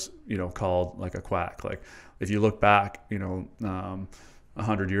was called a quack. If you look back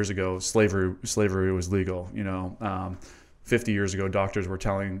 100 years ago, slavery was legal. 50 years ago, doctors were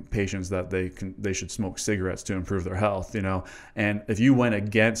telling patients that they should smoke cigarettes to improve their health, and if you went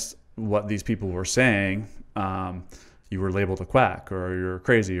against what these people were saying, you were labeled a quack, or you're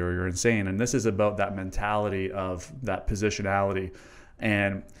crazy, or you're insane. And this is about that mentality of that positionality.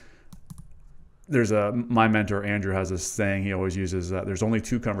 And my mentor Andrew has this saying he always uses, that there's only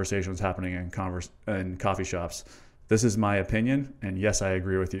two conversations happening in coffee shops. This is my opinion, and yes, I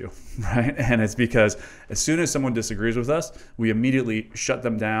agree with you, right? And it's because as soon as someone disagrees with us, we immediately shut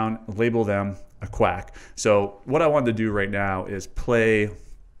them down, label them a quack. So what I wanted to do right now is play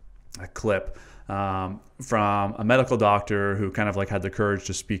a clip from a medical doctor who kind of had the courage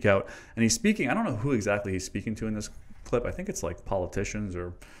to speak out. And he's speaking, I don't know who exactly he's speaking to in this clip. I think it's politicians,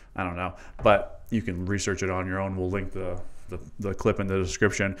 or I don't know, but you can research it on your own. We'll link the clip in the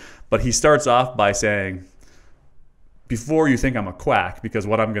description. But he starts off by saying, before you think I'm a quack, because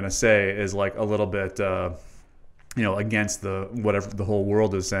what I'm going to say is a little bit, against whatever the whole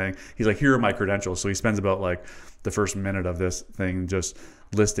world is saying. He's like, here are my credentials. So he spends about the first minute of this thing just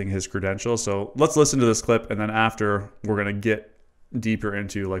listing his credentials. So let's listen to this clip, and then after we're going to get deeper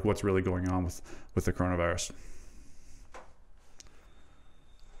into what's really going on with the coronavirus.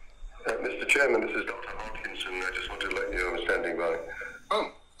 Mr. Chairman, this is Dr. Hodkinson. I just want to let you know I'm standing by. Oh,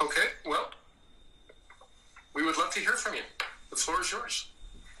 okay. Well, we would love to hear from you. The floor is yours.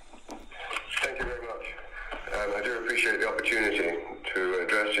 Thank you very much. I do appreciate the opportunity to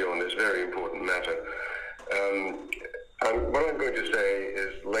address you on this very important matter. What I'm going to say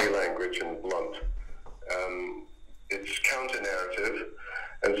is lay language and blunt. It's counter-narrative,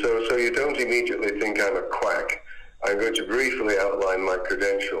 And so you don't immediately think I'm a quack. I'm going to briefly outline my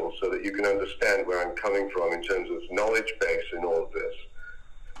credentials so that you can understand where I'm coming from in terms of knowledge base in all of this.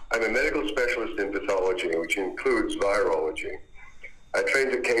 I'm a medical specialist in pathology, which includes virology. I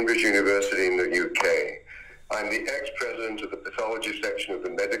trained at Cambridge University in the UK. I'm the ex-president of the pathology section of the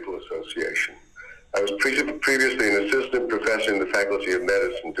Medical Association. I was previously an assistant professor in the Faculty of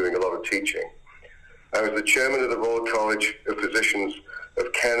Medicine doing a lot of teaching. I was the chairman of the Royal College of Physicians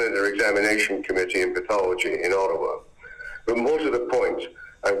of Canada Examination Committee in Pathology in Ottawa. But more to the point,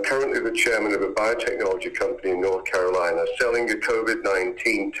 I'm currently the chairman of a biotechnology company in North Carolina selling a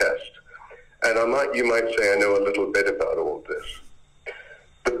COVID-19 test. And you might say I know a little bit about all of this.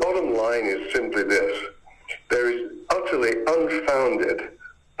 The bottom line is simply this. There is utterly unfounded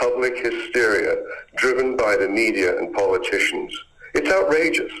public hysteria driven by the media and politicians. It's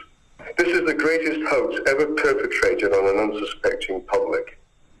outrageous. This is the greatest hoax ever perpetrated on an unsuspecting public.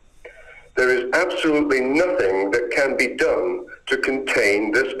 There is absolutely nothing that can be done to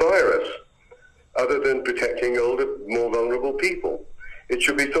contain this virus other than protecting older, more vulnerable people. It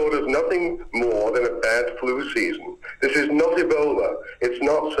should be thought of nothing more than a bad flu season. This is not Ebola. It's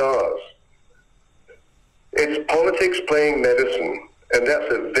not SARS. It's politics playing medicine, and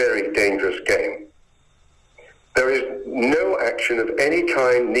that's a very dangerous game. There is no action of any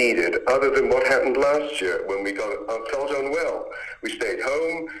kind needed other than what happened last year when we got ourselves unwell. We stayed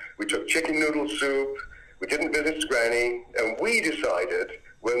home, we took chicken noodle soup, we didn't visit Granny, and we decided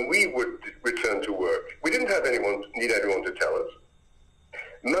when we would return to work. We didn't need anyone to tell us.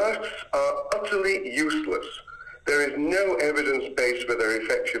 Masks are utterly useless. There is no evidence base for their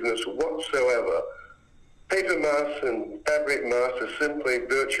effectiveness whatsoever. Paper masks and fabric masks are simply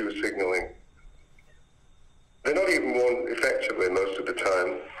virtue signaling. They're not even worn effectively most of the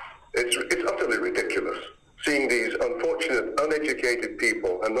time. It's utterly ridiculous seeing these unfortunate, uneducated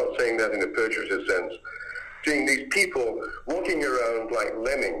people, I'm not saying that in a pejorative sense, seeing these people walking around like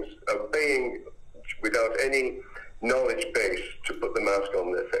lemmings, obeying without any knowledge base to put the mask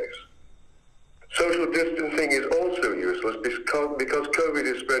on their face. Social distancing is also useless because COVID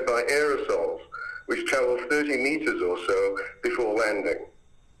is spread by aerosols, which travel 30 meters or so before landing.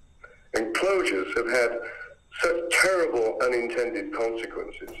 And closures have had such terrible unintended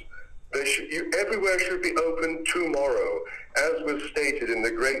consequences. Everywhere should be open tomorrow, as was stated in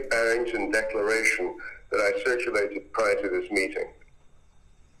the Great Barrington Declaration that I circulated prior to this meeting.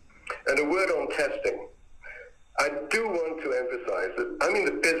 And a word on testing. I do want to emphasize that I'm in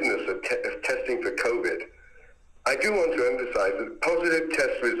the business of testing for COVID. I do want to emphasize that positive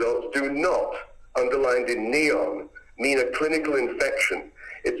test results do not, underlined in neon, mean a clinical infection.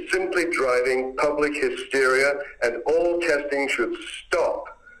 It's simply driving public hysteria, and all testing should stop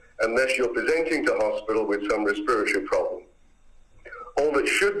unless you're presenting to hospital with some respiratory problem. All that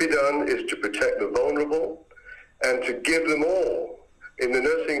should be done is to protect the vulnerable and to give them all, in the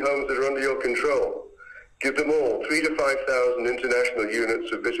nursing homes that are under your control, give them all 3,000 to 5,000 international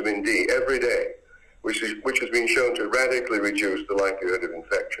units of vitamin D every day, which has been shown to radically reduce the likelihood of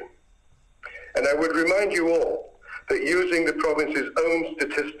infection. And I would remind you all that using the province's own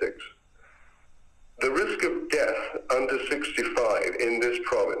statistics, the risk of death under 65 in this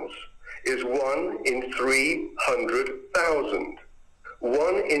province is 1 in 300,000.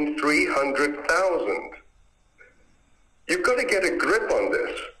 1 in 300,000. You've got to get a grip on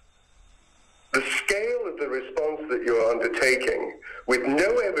this. The scale of the response that you're undertaking, with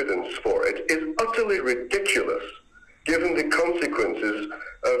no evidence for it, is utterly ridiculous, given the consequences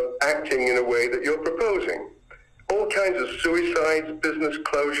of acting in a way that you're proposing. All kinds of suicides, business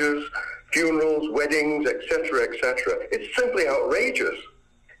closures, funerals, weddings, etc., etc. It's simply outrageous.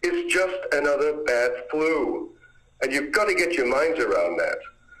 It's just another bad flu. And you've got to get your minds around that.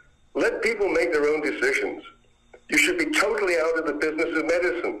 Let people make their own decisions. You should be totally out of the business of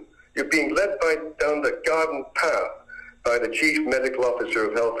medicine. You're being led down the garden path by the Chief Medical Officer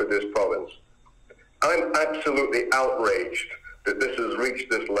of Health for this province. I'm absolutely outraged that this has reached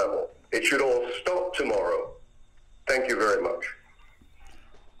this level. It should all stop tomorrow. Thank you very much.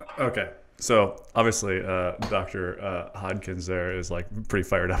 Okay. So obviously, Dr. Hodkins there is like pretty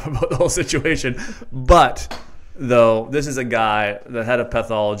fired up about the whole situation. But though this is a guy that had a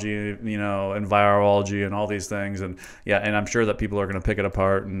pathology, and virology and all these things, and and I'm sure that people are going to pick it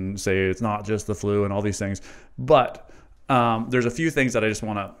apart and say it's not just the flu and all these things. But there's a few things that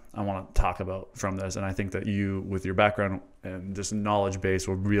I want to talk about from this, and I think that you, with your background and just knowledge base,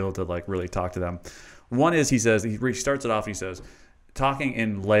 will be able to really talk to them. One is he starts it off. He says, talking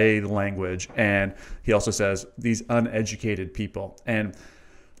in lay language, and he also says these uneducated people, and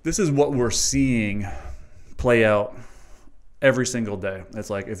this is what we're seeing play out every single day. It's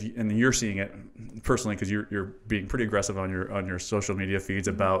like and you're seeing it personally because you're being pretty aggressive on your social media feeds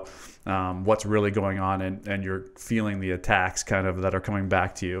about what's really going on, and you're feeling the attacks kind of that are coming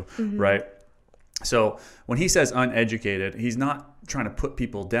back to you, right? So when he says uneducated, he's not trying to put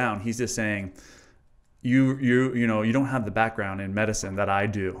people down. He's just saying you don't have the background in medicine that I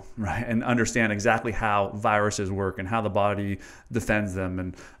do, right? And understand exactly how viruses work and how the body defends them,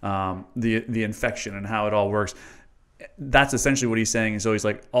 and the infection and how it all works. That's essentially what he's saying. And so he's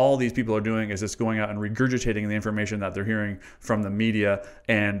like, all these people are doing is just going out and regurgitating the information that they're hearing from the media,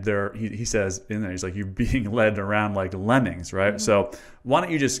 and he says in there, he's like, you're being led around like lemmings, right? So why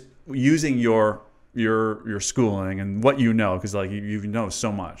don't you just, using your schooling and what you know, because like you know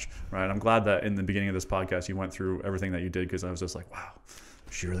so much, right? I'm glad that in the beginning of this podcast you went through everything that you did, because I was just like, wow,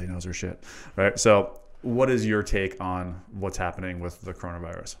 she really knows her shit, right? So what is your take on what's happening with the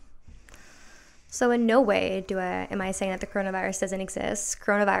coronavirus? So in no way am I saying that the coronavirus doesn't exist.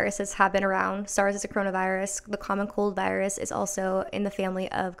 Coronaviruses have been around. SARS is a coronavirus. The common cold virus is also in the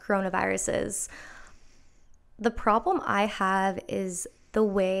family of coronaviruses. The problem I have is the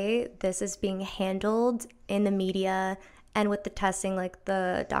way this is being handled in the media and with the testing, like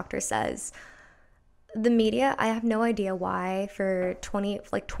the doctor says. The media, I have no idea why, for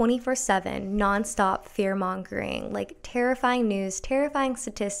 24/7 nonstop fear mongering, like terrifying news, terrifying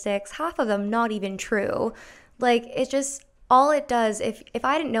statistics, half of them not even true. Like, it's just, all it does, if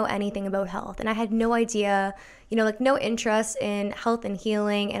I didn't know anything about health and I had no idea, like no interest in health and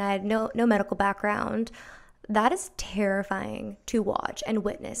healing, and I had no medical background, that is terrifying to watch and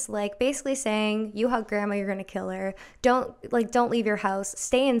witness. Like, basically saying, you hug grandma, you're gonna kill her. Don't leave your house.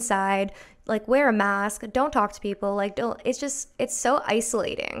 Stay inside. Like, wear a mask. Don't talk to people. Like, it's so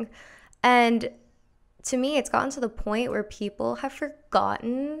isolating. And to me, it's gotten to the point where people have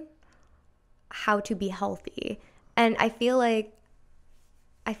forgotten how to be healthy. And I feel like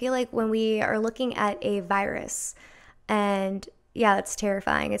when we are looking at a virus, and yeah, that's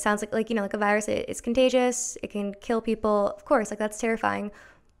terrifying. It sounds like a virus, it's contagious, it can kill people. Of course, like, that's terrifying.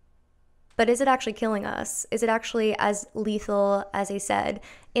 But is it actually killing us? Is it actually as lethal as they said?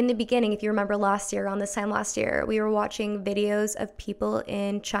 In the beginning, if you remember around this time last year, we were watching videos of people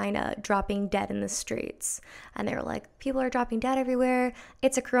in China dropping dead in the streets. And they were like, people are dropping dead everywhere.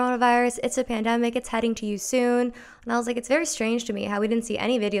 It's a coronavirus. It's a pandemic. It's heading to you soon. And I was like, it's very strange to me how we didn't see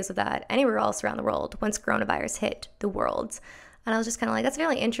any videos of that anywhere else around the world once coronavirus hit the world. And I was just kind of like, that's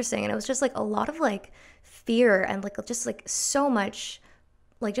really interesting. And it was just like a lot of like fear and like just like so much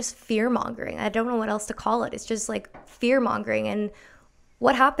like just fear mongering. I don't know what else to call it. It's just like fear mongering. And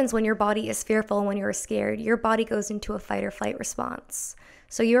what happens when your body is fearful and when you're scared? Your body goes into a fight or flight response.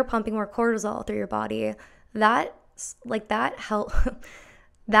 So you're pumping more cortisol through your body. That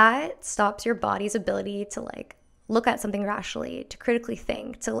stops your body's ability to like look at something rationally, to critically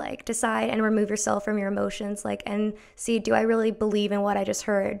think, to like decide and remove yourself from your emotions, like, and see, do I really believe in what I just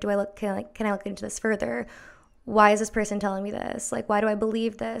heard? Can I look into this further? Why is this person telling me this? Like, why do I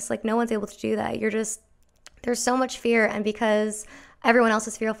believe this? Like, no one's able to do that. There's so much fear. And because everyone else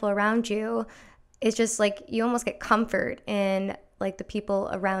is fearful around you, it's just like, you almost get comfort in like the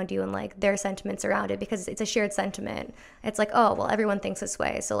people around you and like their sentiments around it, because it's a shared sentiment. It's like, oh, well, everyone thinks this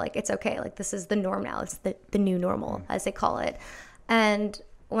way, so like it's okay. Like, this is the norm now. It's the new normal, as they call it. And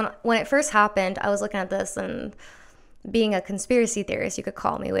when it first happened, I was looking at this, and being a conspiracy theorist, you could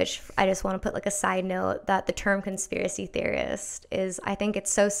call me, which I just want to put like a side note that the term conspiracy theorist is, I think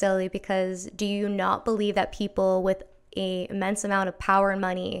it's so silly, because do you not believe that people with an immense amount of power and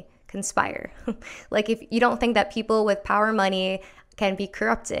money conspire? Like, if you don't think that people with power and money can be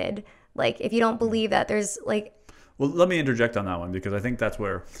corrupted, like if you don't believe that there's like... Well, let me interject on that one, because I think that's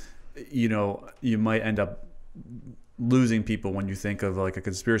where, you might end up losing people when you think of like a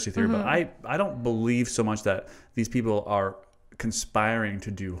conspiracy theory. But I don't believe so much that these people are conspiring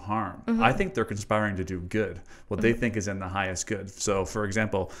to do harm. I think they're conspiring to do good, what they think is in the highest good. So for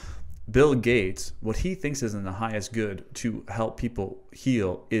example, Bill Gates, what he thinks is in the highest good to help people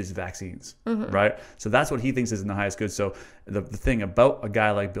heal is vaccines, right? So that's what he thinks is in the highest good. So the thing about a guy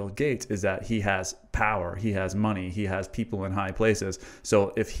like Bill Gates is that he has power, he has money, he has people in high places.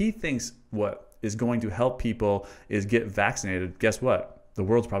 So if he thinks what is going to help people is get vaccinated, guess what? The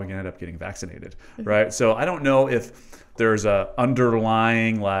world's probably going to end up getting vaccinated, right? So I don't know if there's a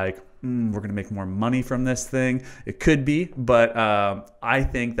underlying like, we're going to make more money from this thing. It could be, but I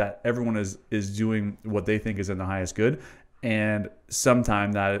think that everyone is doing what they think is in the highest good, and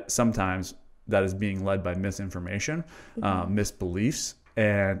sometimes that is being led by misinformation, misbeliefs,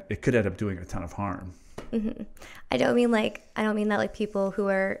 and it could end up doing a ton of harm. I don't mean that like people who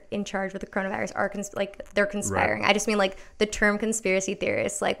are in charge with the coronavirus are they're conspiring. Right. I just mean like the term conspiracy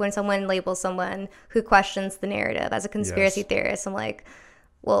theorist. Like when someone labels someone who questions the narrative as a conspiracy theorist, I'm like,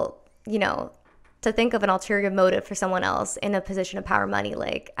 well, to think of an ulterior motive for someone else in a position of power, money,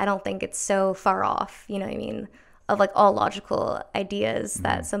 like I don't think it's so far off. You know what I mean? Of like all logical ideas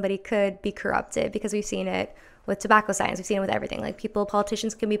that somebody could be corrupted, because we've seen it with tobacco science. We've seen it with everything. Like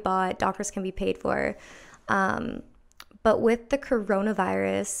politicians can be bought, doctors can be paid for. But with the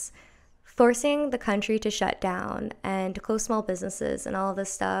coronavirus, forcing the country to shut down and to close small businesses and all of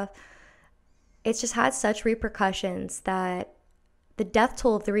this stuff, it's just had such repercussions that the death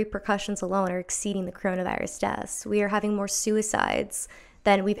toll of the repercussions alone are exceeding the coronavirus deaths. We are having more suicides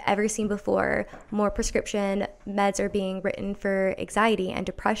than we've ever seen before. More prescription meds are being written for anxiety and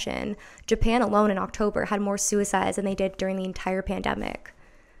depression. Japan alone in October had more suicides than they did during the entire pandemic.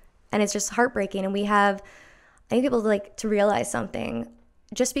 And it's just heartbreaking. And I need people to realize something.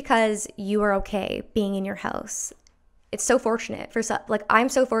 Just because you are okay being in your house, it's so fortunate. I'm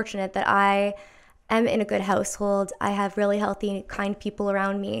so fortunate that I am in a good household. I have really healthy, kind people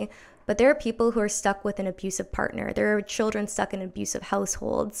around me. But there are people who are stuck with an abusive partner. There are children stuck in abusive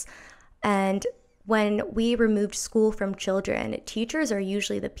households. And when we removed school from children, teachers are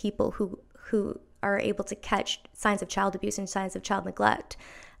usually the people who are able to catch signs of child abuse and signs of child neglect.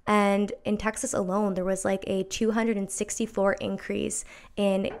 And in Texas alone, there was like a 264 increase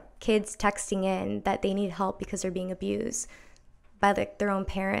in kids texting in that they need help because they're being abused by their own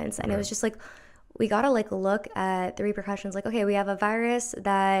parents. And It was just like, we got to look at the repercussions. Like, okay, we have a virus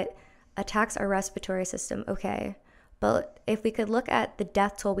that attacks our respiratory system. Okay. But if we could look at the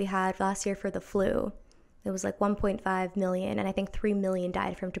death toll we had last year for the flu, it was like 1.5 million. And I think 3 million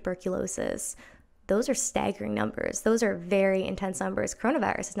died from tuberculosis. Those are staggering numbers. Those are very intense numbers.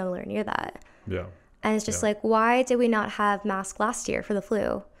 Coronavirus is nowhere near that. Yeah. And it's just why did we not have masks last year for the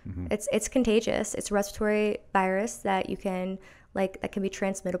flu? It's contagious. It's a respiratory virus that you can that can be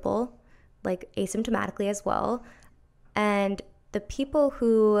transmittable, asymptomatically as well. And the people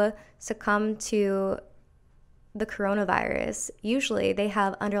who succumb to the coronavirus, usually they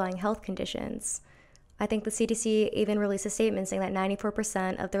have underlying health conditions. I think the CDC even released a statement saying that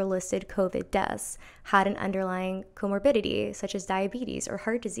 94% of their listed COVID deaths had an underlying comorbidity, such as diabetes or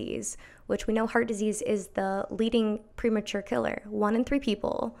heart disease, which we know heart disease is the leading premature killer. 1 in 3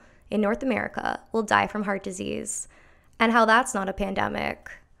 people in North America will die from heart disease. And how that's not a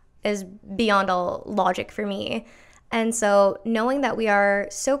pandemic is beyond all logic for me. And so knowing that we are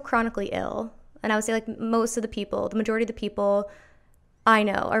so chronically ill, and I would say most of the people, the majority of the people I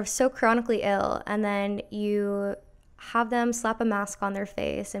know are so chronically ill, and then you have them slap a mask on their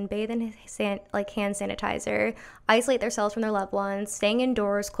face and bathe in hand sanitizer, isolate themselves from their loved ones, staying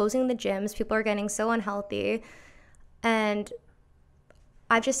indoors, closing the gyms. People are getting so unhealthy. And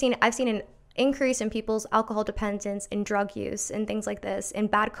I've seen an increase in people's alcohol dependence and drug use and things like this,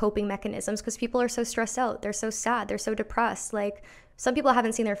 and bad coping mechanisms, because people are so stressed out. They're so sad. They're so depressed. Some people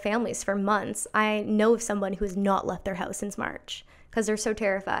haven't seen their families for months. I know of someone who has not left their house since March because they're so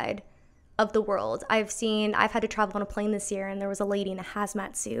terrified of the world. I've had to travel on a plane this year, and there was a lady in a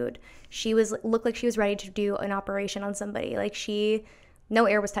hazmat suit. She looked like she was ready to do an operation on somebody. No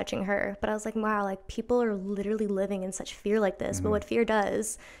air was touching her. But I was like, wow, people are literally living in such fear like this. But what fear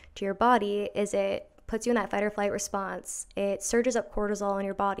does to your body is it puts you in that fight or flight response. It surges up cortisol in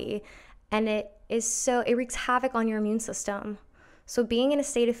your body, and it wreaks havoc on your immune system. So being in a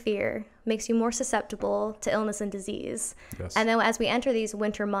state of fear makes you more susceptible to illness and disease. Yes. And then as we enter these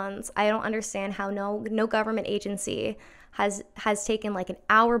winter months, I don't understand how no government agency has taken an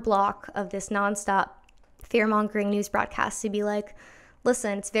hour block of this nonstop fear-mongering news broadcast to be like,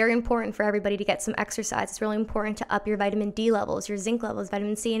 listen, it's very important for everybody to get some exercise. It's really important to up your vitamin D levels, your zinc levels,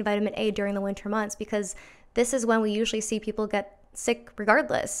 vitamin C and vitamin A during the winter months, because this is when we usually see people get sick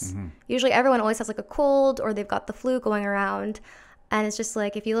regardless. Usually everyone always has a cold or they've got the flu going around. And it's just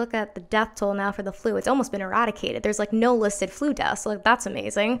if you look at the death toll now for the flu, it's almost been eradicated. There's no listed flu deaths. So that's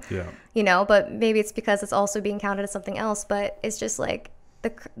amazing. Yeah. But maybe it's because it's also being counted as something else. But it's just the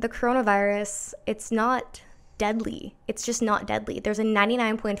coronavirus, it's not deadly. It's just not deadly. There's a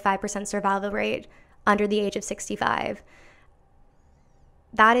 99.5% survival rate under the age of 65.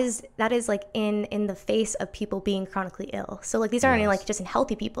 That is in the face of people being chronically ill. So these aren't just in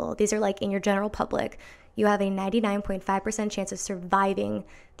healthy people. These are in your general public. You have a 99.5% chance of surviving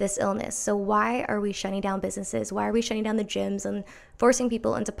this illness. So why are we shutting down businesses? Why are we shutting down the gyms and forcing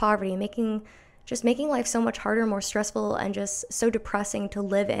people into poverty, making life so much harder, more stressful, and just so depressing to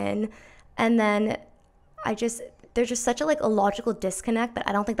live in? And then there's just such a logical disconnect that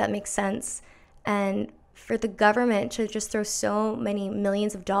I don't think that makes sense And for the government to just throw so many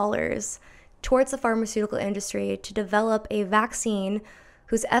millions of dollars towards the pharmaceutical industry to develop a vaccine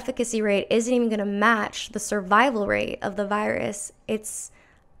whose efficacy rate isn't even going to match the survival rate of the virus, it's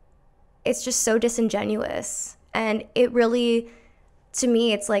just so disingenuous. And it really, to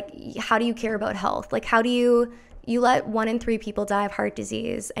me, it's like, how do you care about health? Like, how do you let 1 in 3 people die of heart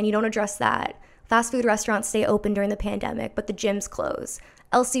disease and you don't address that? Fast food restaurants stay open during the pandemic, but the gyms close.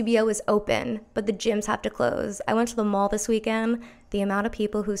 LCBO is open, but the gyms have to close. I went to the mall this weekend. The amount of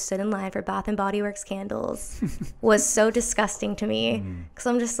people who stood in line for Bath & Body Works candles was so disgusting to me. Because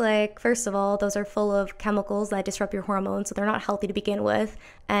I'm just like, first of all, those are full of chemicals that disrupt your hormones, so they're not healthy to begin with.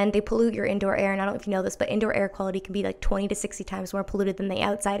 And they pollute your indoor air. And I don't know if you know this, but indoor air quality can be like 20 to 60 times more polluted than the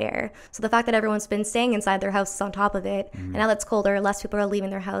outside air. So the fact that everyone's been staying inside their houses on top of it, and now that it's colder, less people are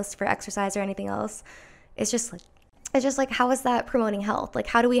leaving their house for exercise or anything else, it's just like, how is that promoting health? Like,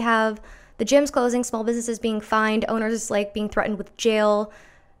 how do we have the gyms closing, small businesses being fined, owners like being threatened with jail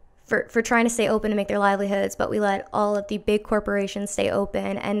for trying to stay open and make their livelihoods, but we let all of the big corporations stay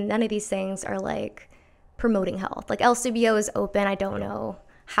open, and none of these things are like promoting health. Like, LCBO is open. I don't know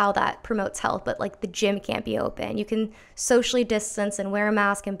how that promotes health, but like the gym can't be open. You can socially distance and wear a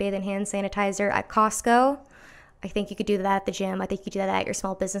mask and bathe in hand sanitizer at Costco. I think you could do that at the gym. I think you could do that at your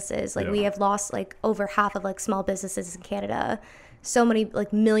small businesses. Like, we have lost like over half of like small businesses in Canada. So many,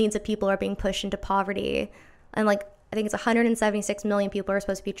 like, millions of people are being pushed into poverty. And like, I think it's 176 million people are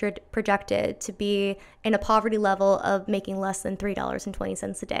supposed to be projected to be in a poverty level of making less than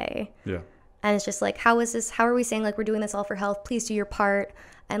 $3.20 a day. Yeah. And it's just like, how are we saying like we're doing this all for health? Please do your part.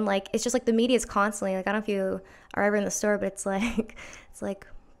 And like, it's just like the media is constantly like, I don't know if you are ever in the store, but it's like,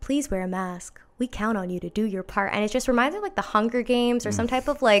 please wear a mask. We count on you to do your part. And it just reminds me of like the Hunger Games or some type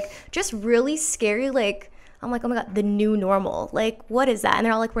of like just really scary, like, I'm like, oh my God, the new normal. Like, what is that? And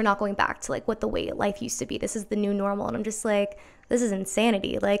they're all like, we're not going back to like what the way life used to be. This is the new normal. And I'm just like, this is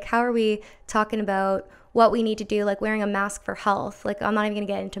insanity. Like, how are we talking about what we need to do, like wearing a mask for health? Like, I'm not even going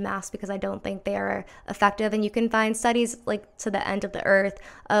to get into masks because I don't think they are effective. And you can find studies like to the end of the earth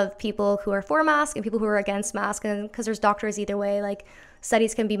of people who are for masks and people who are against masks. And because there's doctors either way, like,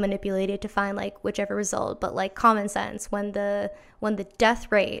 studies can be manipulated to find like whichever result, but like common sense, when the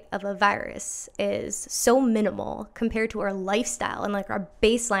death rate of a virus is so minimal compared to our lifestyle and like our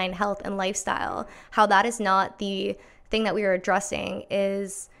baseline health and lifestyle, how that is not the thing that we are addressing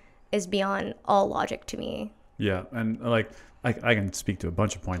is beyond all logic to me. Yeah, and like I can speak to a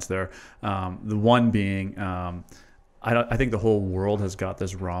bunch of points there. The one being, I think the whole world has got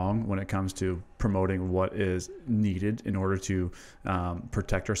this wrong when it comes to promoting what is needed in order to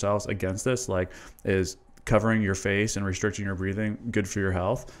protect ourselves against this. Like, is covering your face and restricting your breathing good for your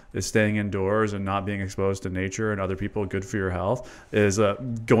health? Is staying indoors and not being exposed to nature and other people good for your health? Is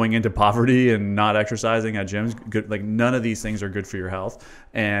going into poverty and not exercising at gyms good? Like, none of these things are good for your health.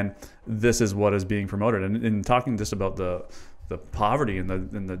 And this is what is being promoted. And in talking just about the poverty and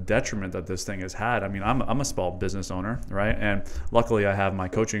the detriment that this thing has had. I mean, I'm a small business owner, right? And luckily I have my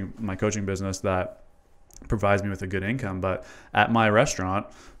coaching business that provides me with a good income. But at my restaurant,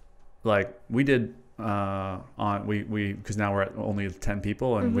 like, we did because now we're at only 10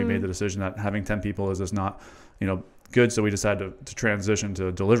 people, and we made the decision that having 10 people is just not, good. So we decided to transition to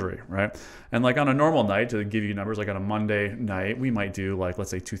delivery, right? And like on a normal night, to give you numbers, like on a Monday night, we might do like,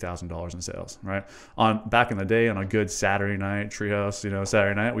 let's say $2,000 in sales, right? Back in the day, on a good Saturday night, Treehouse,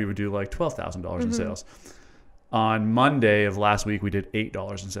 Saturday night, we would do like $12,000 in sales. On Monday of last week, we did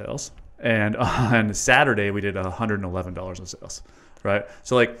 $8 in sales. And on Saturday, we did $111 in sales, right?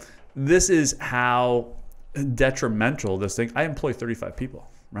 So like, this is how detrimental this thing. I employ 35 people.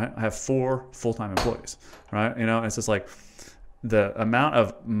 Right, I have 4 full-time employees. Right, it's just like the amount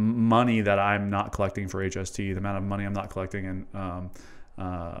of money that I'm not collecting for HST, the amount of money I'm not collecting in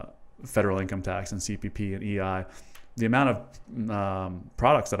federal income tax and CPP and EI, the amount of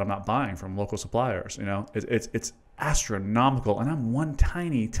products that I'm not buying from local suppliers. It's astronomical, and I'm one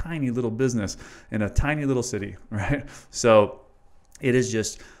tiny little business in a tiny little city. Right, so it is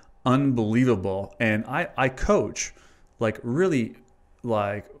just unbelievable. And I coach like really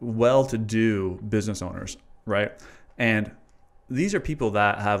like well-to-do business owners, right? And these are people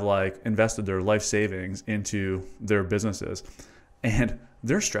that have like invested their life savings into their businesses, and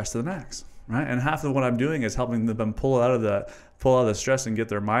they're stressed to the max, right? And half of what I'm doing is helping them pull out of the stress and get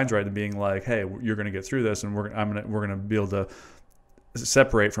their minds right, and being like, hey, you're going to get through this, and we're going to be able to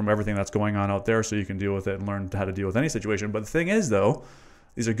separate from everything that's going on out there so you can deal with it and learn how to deal with any situation. But the thing is, though,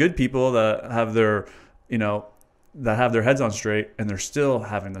 these are good people that have their, that have their heads on straight, and they're still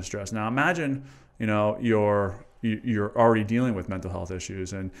having the stress. Now imagine, you're you're already dealing with mental health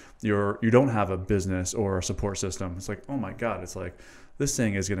issues and you don't have a business or a support system. It's like, oh my God, it's like this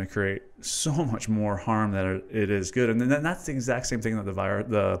thing is going to create so much more harm than it is good. And then that's the exact same thing that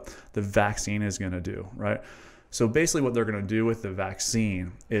the vaccine is going to do, right? So basically what they're going to do with the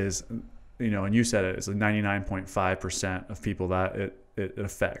vaccine is, and you said it's like 99.5% of people that it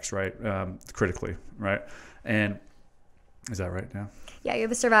affects, right? Critically, right? And is that right now? Yeah, you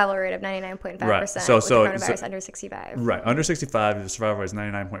have a survival rate of 99.5% right. with coronavirus under 65. Right. Under 65, the survival rate is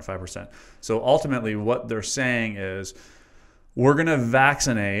 99.5%. So ultimately what they're saying is we're going to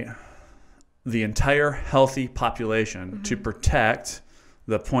vaccinate the entire healthy population to protect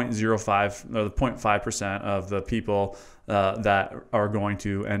the 0.05 or the 0.5% of the people that are going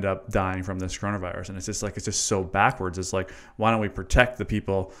to end up dying from this coronavirus. And it's just so backwards. It's like, why don't we protect the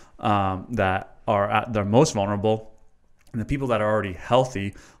people that are they're most vulnerable, and the people that are already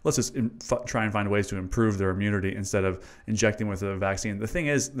healthy, let's just try and find ways to improve their immunity instead of injecting with a vaccine. The thing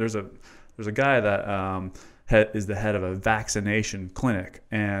is, there's a guy that is the head of a vaccination clinic,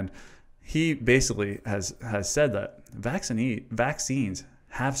 and he basically has said that vaccines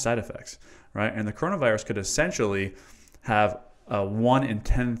have side effects, right? And the coronavirus could essentially have a 1 in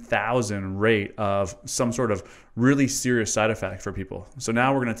 10,000 rate of some sort of really serious side effect for people. So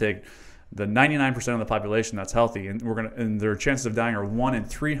now we're going to take the 99% of the population that's healthy, and their chances of dying are 1 in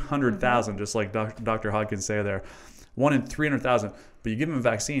 300,000, just like Dr. Hodgkin say there, 1 in 300,000. But you give them a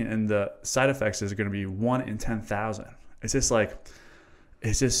vaccine, and the side effects is going to be 1 in 10,000. It's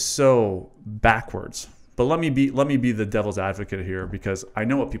just so backwards. But let me be the devil's advocate here, because I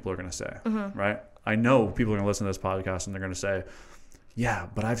know what people are going to say, right? I know people are going to listen to this podcast and they're going to say, yeah,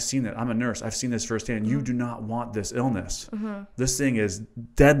 but I've seen it. I'm a nurse. I've seen this firsthand. You do not want this illness. This thing is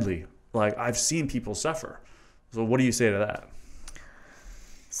deadly. Like, I've seen people suffer. So what do you say to that?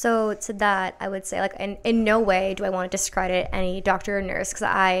 So to that, I would say, like, in no way do I want to discredit any doctor or nurse,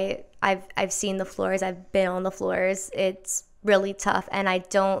 because I've seen the floors. I've been on the floors. It's really tough. And I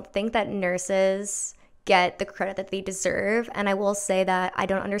don't think that nurses get the credit that they deserve. And I will say that I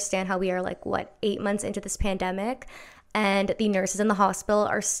don't understand how we are 8 months into this pandemic, and the nurses in the hospital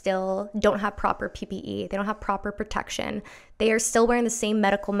don't have proper PPE. They don't have proper protection. They are still wearing the same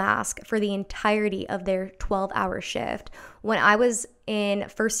medical mask for the entirety of their 12-hour shift. When I was in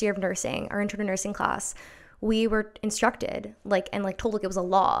first year of nursing, our intro to nursing class, we were instructed, told it was a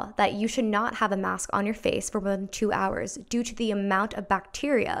law that you should not have a mask on your face for more than 2 hours due to the amount of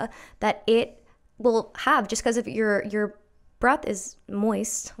bacteria that it will have, just because of your breath is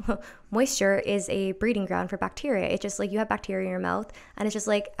moist. Moisture is a breeding ground for bacteria. It's just you have bacteria in your mouth, and it's just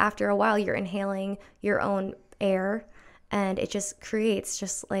after a while you're inhaling your own air, and it just creates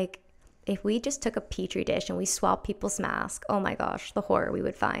if we just took a petri dish and we swapped people's masks, oh my gosh, the horror we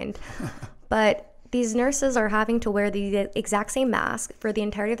would find. But these nurses are having to wear the exact same mask for the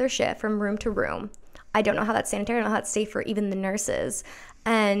entirety of their shift from room to room. I don't know how that's sanitary. I don't know how that's safe for even the nurses.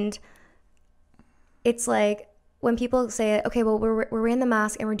 And it's when people say, okay, well, we're wearing the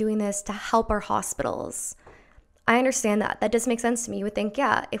mask and we're doing this to help our hospitals. I understand that. That does make sense to me. You would think,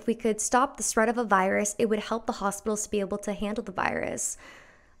 yeah, if we could stop the spread of a virus, it would help the hospitals to be able to handle the virus.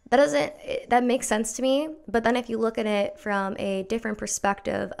 That makes sense to me. But then if you look at it from a different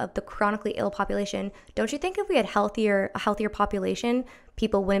perspective of the chronically ill population, don't you think if we had a healthier population,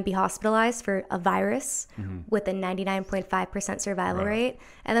 people wouldn't be hospitalized for a virus with a 99.5% survival rate?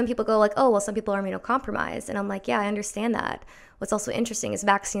 And then people go oh, well, some people are immunocompromised. And I'm like, yeah, I understand that. What's also interesting is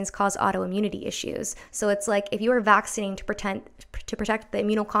vaccines cause autoimmunity issues. So it's if you are vaccinating to protect the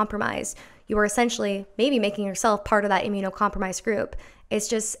immunocompromised, you are essentially maybe making yourself part of that immunocompromised group.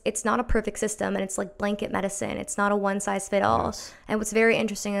 It's not a perfect system, and it's blanket medicine. It's not a one size fit all. Yes. And what's very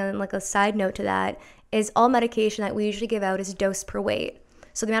interesting, and a side note to that, is all medication that we usually give out is dose per weight.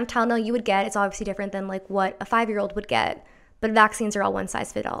 So the amount of Tylenol you would get is obviously different than what a 5-year-old would get, but vaccines are all one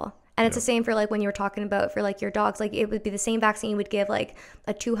size fit all. And it's the same for when you were talking about for your dogs, it would be the same vaccine you would give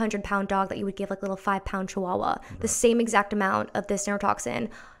a 200-pound dog that you would give a little 5-pound Chihuahua. The same exact amount of this neurotoxin.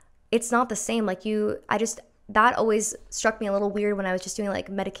 It's not the same. That always struck me a little weird when I was just doing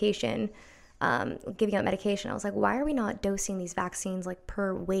medication, giving out medication. I was like, why are we not dosing these vaccines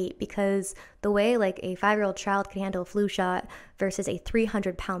per weight? Because the way a 5-year-old child can handle a flu shot versus a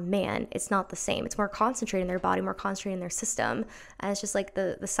 300-pound man, it's not the same. It's more concentrated in their body, more concentrated in their system. And it's just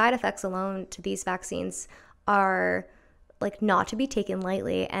the side effects alone to these vaccines are not to be taken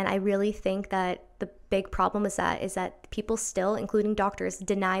lightly. And I really think that the big problem is that people still, including doctors,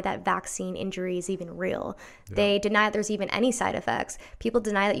 deny that vaccine injury is even real. Yeah. They deny that there's even any side effects. People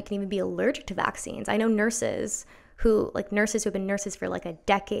deny that you can even be allergic to vaccines. I know nurses who, like nurses who have been nurses for like a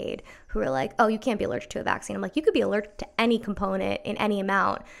decade, who are like, oh, you can't be allergic to a vaccine. I'm like, you could be allergic to any component in any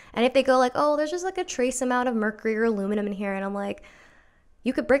amount. And if they go like, oh, there's just like a trace amount of mercury or aluminum in here, and I'm like,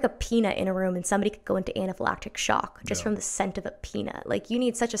 you could break a peanut in a room and somebody could go into anaphylactic shock just from the scent of a peanut. Like, you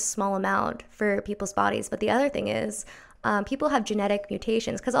need such a small amount for people's bodies. But the other thing is, people have genetic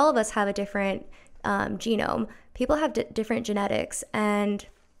mutations, because all of us have a different genome. People have different genetics. And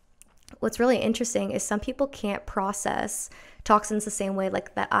what's really interesting is some people can't process toxins the same way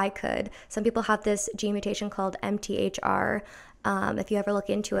like that I could. Some people have this gene mutation called MTHR. If you ever look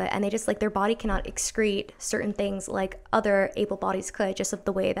into it, and they just like, their body cannot excrete certain things like other able bodies could, just of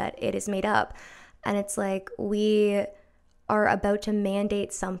the way that it is made up. And it's like, we are about to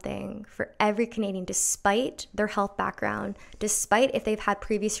mandate something for every Canadian, despite their health background, despite if they've had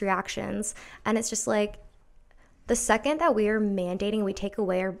previous reactions. And it's just like, the second that we are mandating, we take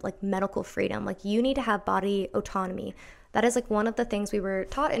away our like medical freedom. Like, you need to have body autonomy. That is like one of the things we were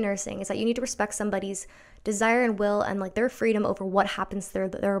taught in nursing, is that you need to respect somebody's desire and will and like their freedom over what happens to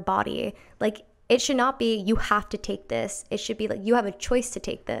their body. Like, it should not be, you have to take this. It should be like, you have a choice to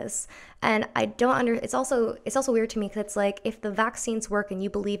take this. And I don't it's also weird to me, because it's like, if the vaccines work and you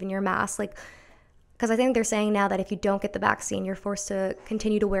believe in your mask, like, because I think they're saying now that if you don't get the vaccine, you're forced to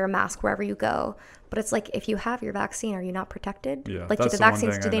continue to wear a mask wherever you go. But it's like, if you have your vaccine, are you not protected? Yeah, like, do the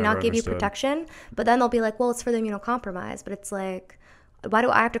vaccines, do they not give you protection? But then they'll be like, well, it's for the immunocompromised. But it's like, why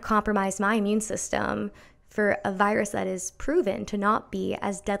do I have to compromise my immune system for a virus that is proven to not be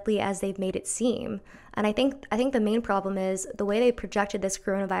as deadly as they've made it seem? And I think the main problem is the way they projected this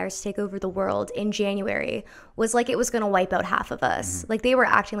coronavirus to take over the world in January was like it was going to wipe out half of us. Like, they were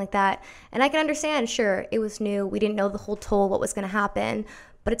acting like that. And I can understand, sure, it was new. We didn't know the whole toll, what was going to happen.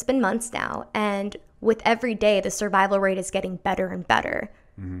 But it's been months now. And with every day, the survival rate is getting better and better.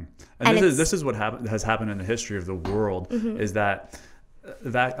 And this is what has happened in the history of the world, is that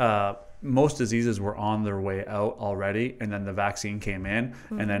most diseases were on their way out already, and then the vaccine came in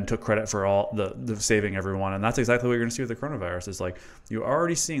and then took credit for all the saving everyone. And that's exactly what you're going to see with the coronavirus. It's like, you're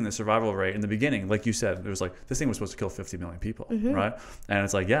already seeing the survival rate in the beginning. Like you said, it was like, this thing was supposed to kill 50 million people, right? And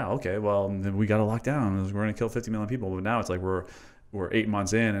it's like, yeah, okay, well, then we got to lock down. We're going to kill 50 million people. But now it's like, we're 8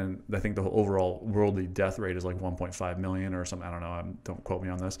 months in, and I think the overall worldly death rate is like 1.5 million or something. I don't know. Don't quote me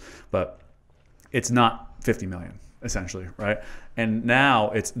on this, but it's not 50 million. Essentially, right? And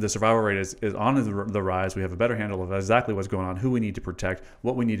now the survival rate is on the rise. We have a better handle of exactly what's going on, who we need to protect,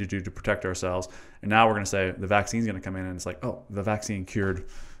 what we need to do to protect ourselves. And now we're going to say the vaccine's going to come in, and it's like, oh, the vaccine cured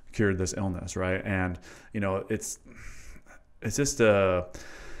this illness, right? And it's just I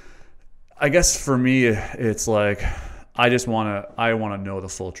guess for me, it's like, I want to know the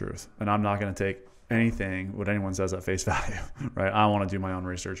full truth, and I'm not going to take what anyone says at face value, right? I want to do my own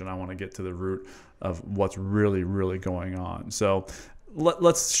research, and I want to get to the root of what's really, really going on. So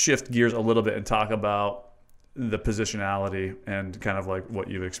let's shift gears a little bit and talk about the positionality and kind of like what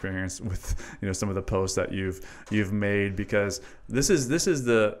you've experienced with some of the posts that you've made, because this is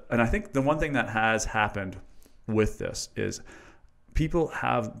and I think the one thing that has happened with this is people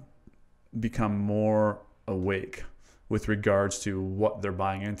have become more awake with regards to what they're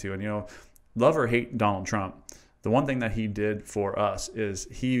buying into. And love or hate Donald Trump, the one thing that he did for us is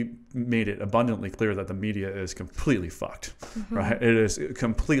he made it abundantly clear that the media is completely fucked, right? It is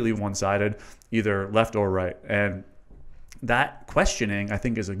completely one-sided, either left or right. And that questioning, I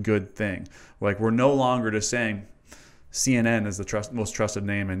think, is a good thing. Like, we're no longer just saying CNN is the most trusted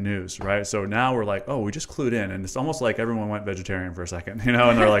name in news, right? So now we're like, oh, we just clued in. And it's almost like everyone went vegetarian for a second, and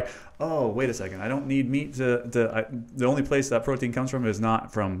they're like, oh, wait a second, I don't need meat the only place that protein comes from is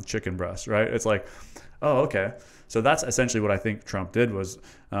not from chicken breast, right? It's like, oh, okay. So that's essentially what I think Trump did, was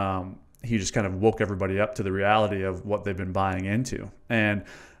he just kind of woke everybody up to the reality of what they've been buying into. And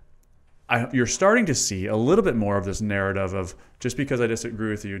you're starting to see a little bit more of this narrative of, just because I disagree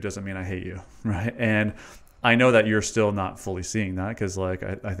with you doesn't mean I hate you, right? And I know that you're still not fully seeing that, because like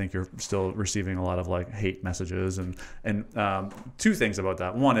I think you're still receiving a lot of like hate messages, and two things about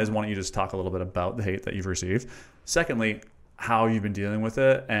that. One is, why don't you just talk a little bit about the hate that you've received? Secondly, how you've been dealing with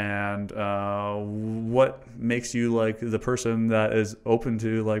it, and what makes you like the person that is open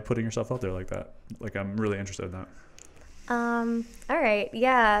to like putting yourself out there like that. Like, I'm really interested in that. All right.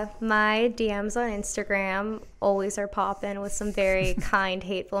 Yeah. My DMs on Instagram always are popping with some very kind,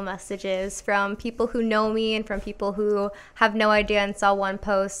 hateful messages from people who know me and from people who have no idea and saw one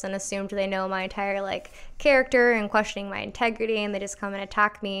post and assumed they know my entire like character and questioning my integrity, and they just come and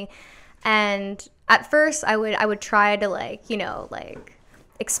attack me. And at first I would try to like,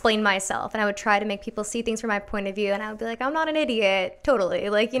 explain myself, and I would try to make people see things from my point of view, and I would be like, I'm not an idiot, totally,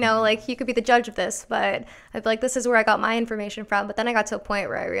 like, you know, like, you could be the judge of this, but I'd be like, this is where I got my information from. But then I got to a point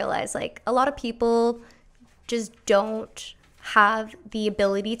where I realized, like, a lot of people just don't have the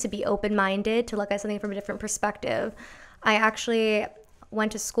ability to be open-minded, to look at something from a different perspective. I actually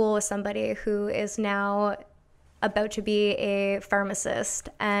went to school with somebody who is now about to be a pharmacist,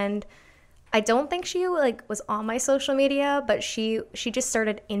 and I don't think she like was on my social media, but she just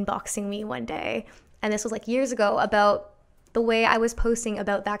started inboxing me one day, and this was like years ago, about the way I was posting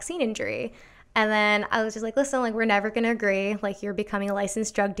about vaccine injury. And then I was just like, listen, like, we're never going to agree. Like, you're becoming a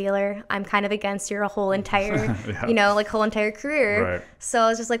licensed drug dealer. I'm kind of against your whole entire, Yeah. you know, like, whole entire career. Right. So I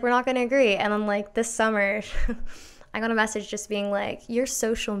was just like, we're not going to agree. And then, like, this summer, I got a message just being like, your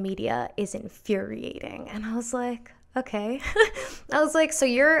social media is infuriating. And I was like, okay. I was like, so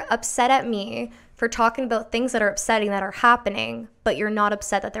you're upset at me for talking about things that are upsetting that are happening, but you're not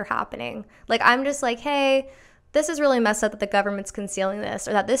upset that they're happening. Like, I'm just like, hey, this is really messed up that the government's concealing this,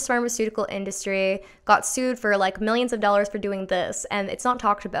 or that this pharmaceutical industry got sued for like millions of dollars for doing this, and it's not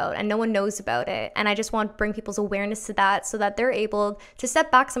talked about and no one knows about it. And I just want to bring people's awareness to that, so that they're able to step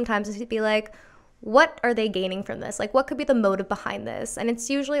back sometimes and be like, what are they gaining from this? Like, what could be the motive behind this? And it's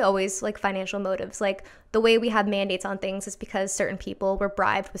usually always like financial motives. Like, the way we have mandates on things is because certain people were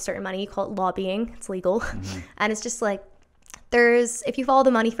bribed with certain money. You call it lobbying. It's legal. Mm-hmm. And it's just like, if you follow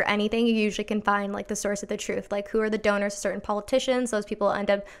the money for anything, you usually can find like the source of the truth. Like, who are the donors to certain politicians? Those people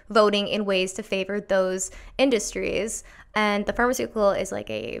end up voting in ways to favor those industries. And the pharmaceutical is like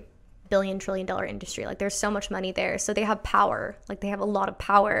a billion-trillion-dollar industry. Like, there's so much money there. So they have power. Like, they have a lot of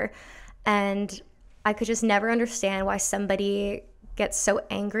power. And I could just never understand why somebody gets so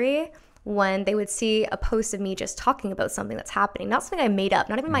angry when they would see a post of me just talking about something that's happening. Not something I made up,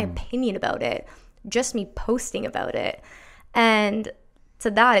 not even my opinion about it, just me posting about it. And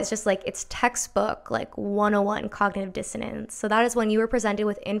to that, it's just like, it's textbook, like 101 cognitive dissonance. So that is when you are presented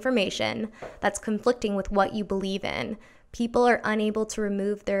with information that's conflicting with what you believe in. People are unable to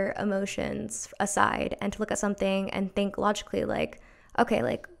remove their emotions aside and to look at something and think logically, like, okay,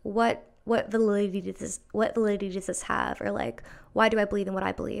 like, what validity does this have? Or like, why do I believe in what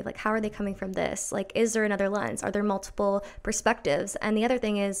I believe? Like, how are they coming from this? Like, is there another lens? Are there multiple perspectives? And the other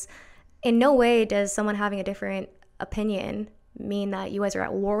thing is, in no way does someone having a different opinion mean that you guys are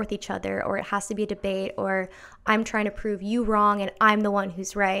at war with each other, or it has to be a debate, or I'm trying to prove you wrong and I'm the one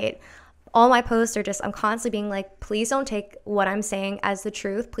who's right. All my posts are just, I'm constantly being like, please don't take what I'm saying as the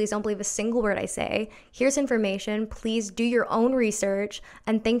truth. Please don't believe a single word I say. Here's information. Please do your own research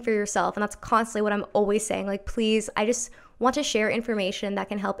and think for yourself. And that's constantly what I'm always saying. Like, please, I just want to share information that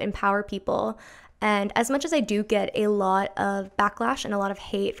can help empower people. And as much as I do get a lot of backlash and a lot of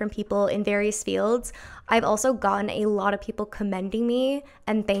hate from people in various fields, I've also gotten a lot of people commending me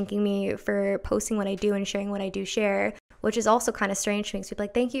and thanking me for posting what I do and sharing what I do share, which is also kind of strange to me. So people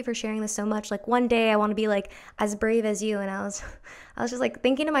like, thank you for sharing this so much. Like, one day I want to be like as brave as you. And I was just like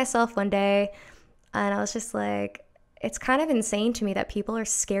thinking to myself one day, and I was just like, it's kind of insane to me that people are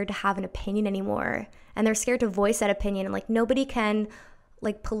scared to have an opinion anymore. And they're scared to voice that opinion. And like, nobody can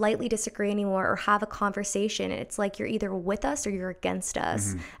like politely disagree anymore or have a conversation. It's like, you're either with us or you're against us.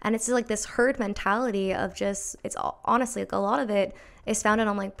 Mm-hmm. And it's like this herd mentality of just, it's honestly like a lot of it is founded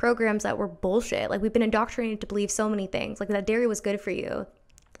on like programs that were bullshit. Like, we've been indoctrinated to believe so many things, like that dairy was good for you.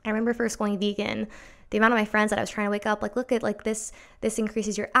 I remember first going vegan, the amount of my friends that I was trying to wake up, like, look at like this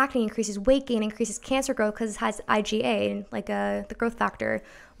increases your acne, increases weight gain, increases cancer growth because it has IgA, and like the growth factor,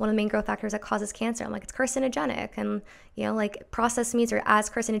 one of the main growth factors that causes cancer. I'm like, it's carcinogenic, and you know, like processed meats are as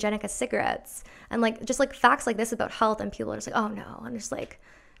carcinogenic as cigarettes, and like just like facts like this about health, and people are just like, oh no, and just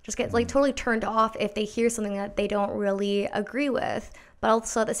get like totally turned off if they hear something that they don't really agree with. But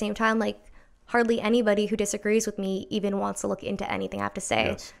also at the same time, like, hardly anybody who disagrees with me even wants to look into anything I have to say.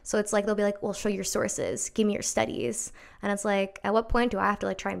 Yes. So it's like, they'll be like, well, show your sources, give me your studies. And it's like, at what point do I have to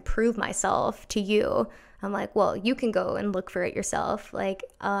like try and prove myself to you? I'm like, well, you can go and look for it yourself. Like,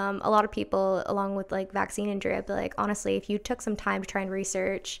 a lot of people, along with like vaccine injury, I'd be like, honestly, if you took some time to try and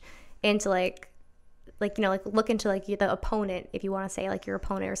research into like, you know, like look into like the opponent, if you want to say like your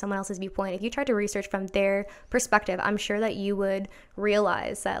opponent or someone else's viewpoint, if you tried to research from their perspective, I'm sure that you would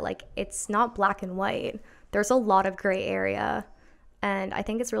realize that like it's not black and white. There's a lot of gray area. And I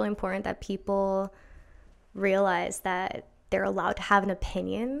think it's really important that people realize that they're allowed to have an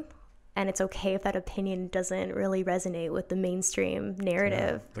opinion, and it's okay if that opinion doesn't really resonate with the mainstream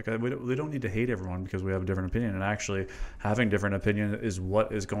narrative. Yeah. Like, we don't need to hate everyone because we have a different opinion. And actually, having different opinion is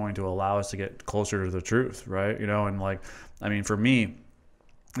what is going to allow us to get closer to the truth, right? You know, and like, I mean, for me,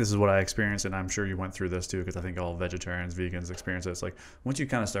 this is what I experienced, and I'm sure you went through this too, because I think all vegetarians, vegans experience it. It's like once you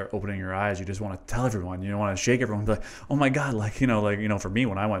kind of start opening your eyes, you just want to tell everyone, you want to shake everyone, be like, oh my God, like, for me,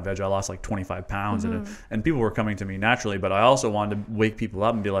 when I went veg, I lost like 25 pounds, and people were coming to me naturally, but I also wanted to wake people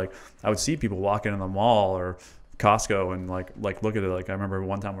up and be like, I would see people walking in the mall or Costco and like look at it. Like I remember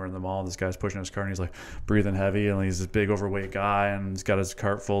one time we were in the mall and this guy's pushing his cart and he's like breathing heavy and he's this big overweight guy and he's got his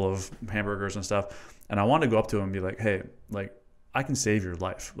cart full of hamburgers and stuff. And I wanted to go up to him and be like, hey, like I can save your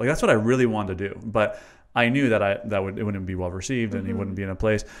life. Like that's what I really wanted to do. But I knew that it wouldn't be well received and he wouldn't be in a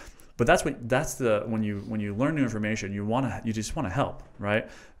place. But when you learn new information, you just want to help, right?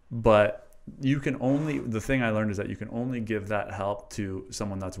 But the thing I learned is that you can only give that help to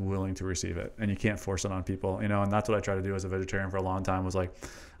someone that's willing to receive it, and you can't force it on people, and that's what I tried to do as a vegetarian for a long time, was like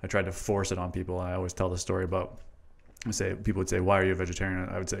I tried to force it on people. I always tell the story about, people would say, why are you a vegetarian?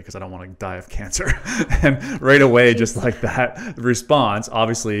 I would say, because I don't want to die of cancer. And right away, just like that response,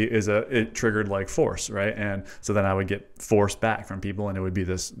 obviously it triggered like force, right? And so then I would get force back from people and it would be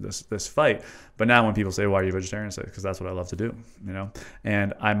this fight. But now when people say, why are you vegetarian? I say, because that's what I love to do,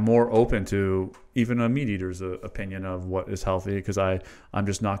 and I'm more open to even a meat eater's opinion of what is healthy, because I'm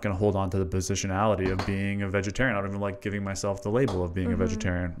just not going to hold on to the positionality of being a vegetarian. I don't even like giving myself the label of being a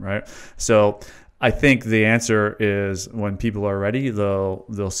vegetarian, right? So I think the answer is when people are ready,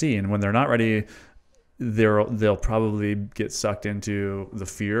 they'll see, and when they're not ready, they'll probably get sucked into the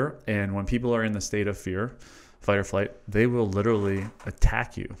fear. And when people are in the state of fear, fight or flight, they will literally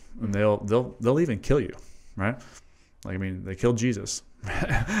attack you, and they'll even kill you, right? Like, I mean, they killed Jesus,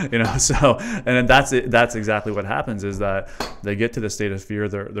 So, and then that's it. That's exactly what happens, is that they get to the state of fear.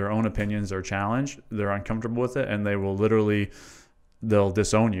 Their own opinions are challenged. They're uncomfortable with it, and they will literally. They'll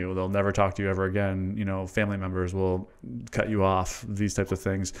disown you. They'll never talk to you ever again. Family members will cut you off, these types of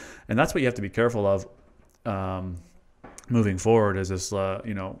things. And that's what you have to be careful of moving forward, is this, all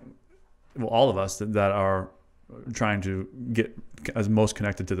of us that are trying to get as most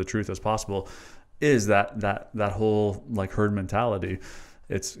connected to the truth as possible, is that whole like herd mentality.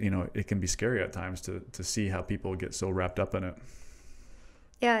 It's, it can be scary at times to see how people get so wrapped up in it.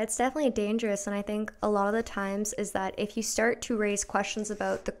 Yeah, it's definitely dangerous. And I think a lot of the times is that if you start to raise questions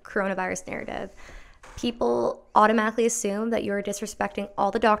about the coronavirus narrative, people automatically assume that you're disrespecting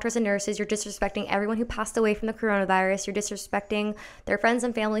all the doctors and nurses. You're disrespecting everyone who passed away from the coronavirus. You're disrespecting their friends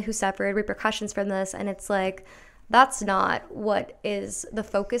and family who suffered repercussions from this. And it's like, that's not what is the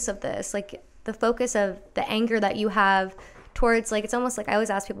focus of this. Like, the focus of the anger that you have towards, like, it's almost like I always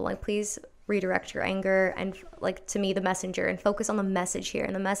ask people, like, please redirect your anger and, like, to me, the messenger, and focus on the message here.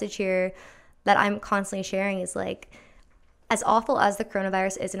 And the message here that I'm constantly sharing is, like, as awful as the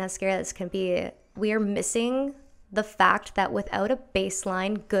coronavirus is and as scary as it can be, we are missing the fact that without a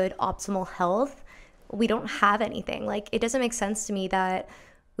baseline good optimal health, we don't have anything. Like, it doesn't make sense to me that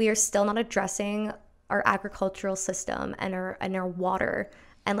we are still not addressing our agricultural system and our water,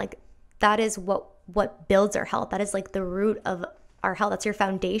 and, like, that is what builds our health. That is, like, the root of our health. That's your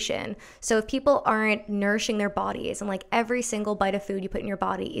foundation. So if people aren't nourishing their bodies, and, like, every single bite of food you put in your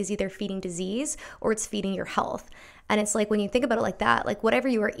body is either feeding disease or it's feeding your health. And it's like, when you think about it like that, like, whatever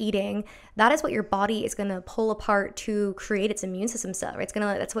you are eating, that is what your body is going to pull apart to create its immune system cell, right?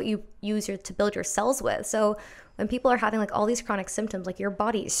 That's what you use to build your cells with. So when people are having, like, all these chronic symptoms, like, your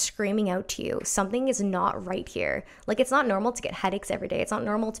body is screaming out to you, something is not right here. Like, it's not normal to get headaches every day. It's not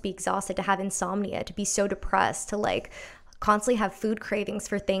normal to be exhausted, to have insomnia, to be so depressed, to, like, constantly have food cravings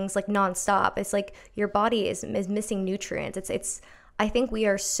for things, like, nonstop. It's like your body is missing nutrients. It's I think we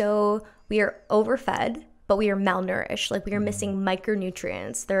are overfed, but we are malnourished. Like, we are missing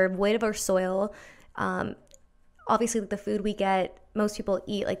micronutrients. They're void of our soil. Obviously, like, the food we get, most people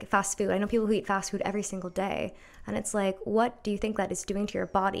eat, like, fast food. I know people who eat fast food every single day. And it's like, what do you think that is doing to your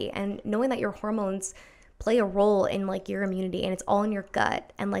body? And knowing that your hormones play a role in, like, your immunity, and it's all in your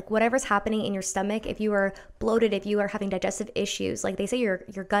gut, and, like, whatever's happening in your stomach, if you are bloated, if you are having digestive issues, like, they say your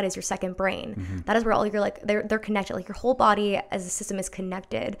gut is your second brain. That is where all your, like, they're connected. Like, your whole body as a system is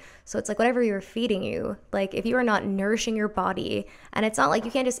connected. So it's like, whatever you're feeding you, like, if you are not nourishing your body, and it's not like you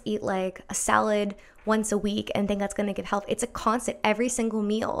can't just eat, like, a salad once a week and think that's going to give health. It's a constant. Every single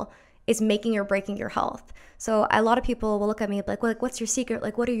meal is making or breaking your health. So a lot of people will look at me and be like, well, like, what's your secret?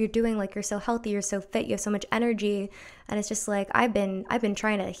 Like, what are you doing? Like, you're so healthy, you're so fit, you have so much energy. And it's just like, I've been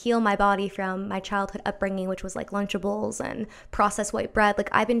trying to heal my body from my childhood upbringing, which was, like, Lunchables and processed white bread. Like,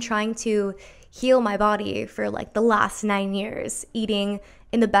 I've been trying to heal my body for, like, the last 9 years, eating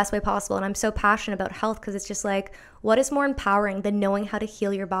in the best way possible. And I'm so passionate about health, because it's just like, what is more empowering than knowing how to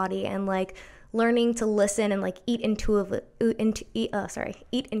heal your body and, like, learning to listen and like eat intuitively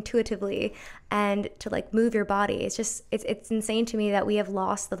and to like move your body. It's just, it's insane to me that we have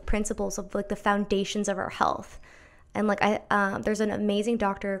lost the principles of like the foundations of our health. And like there's an amazing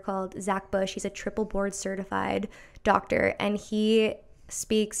doctor called Zach Bush. He's a triple board certified doctor, and he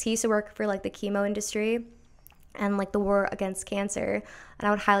used to work for like the chemo industry and like the war against cancer. And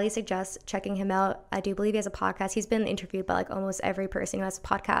I would highly suggest checking him out. I do believe he has a podcast. He's been interviewed by like almost every person who has a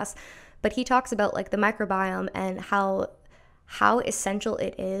podcast, but he talks about like the microbiome and how essential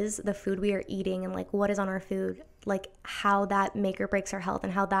it is, the food we are eating and like what is on our food, like how that make or breaks our health,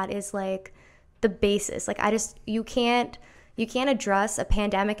 and how that is like the basis. Like you can't address a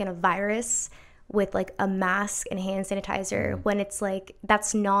pandemic and a virus with like a mask and hand sanitizer when it's like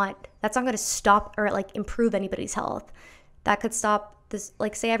that's not going to stop or like improve anybody's health. That could stop this,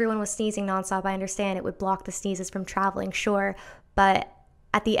 like say everyone was sneezing nonstop. I understand it would block the sneezes from traveling, sure, but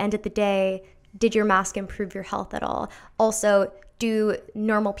at the end of the day, did your mask improve your health at all? Also, do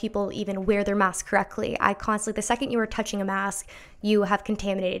normal people even wear their mask correctly? The second you are touching a mask, you have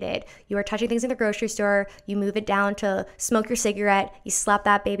contaminated it. You are touching things in the grocery store, you move it down to smoke your cigarette, you slap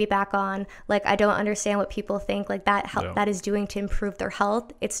that baby back on. Like, I don't understand what people think like that is doing to improve their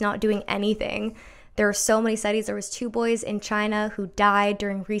health. It's not doing anything. There are so many studies. There was 2 boys in China who died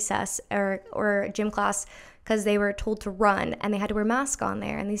during recess or gym class because they were told to run and they had to wear masks on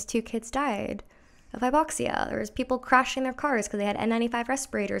there, and these 2 kids died of hypoxia. There was people crashing their cars because they had N95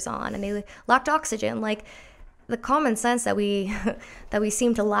 respirators on and they lacked oxygen. Like, the common sense that we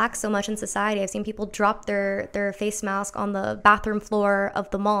seem to lack so much in society. I've seen people drop their face mask on the bathroom floor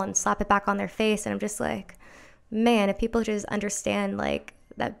of the mall and slap it back on their face, and I'm just like, man, if people just understand like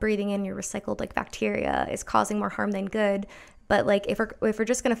that breathing in your recycled like bacteria is causing more harm than good. But like if we're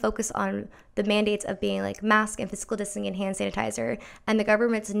just going to focus on the mandates of being like mask and physical distancing and hand sanitizer, and the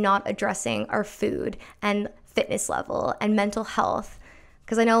government's not addressing our food and fitness level and mental health,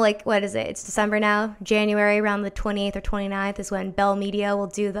 because I know like, what is it? It's December now. January around the 28th or 29th is when Bell Media will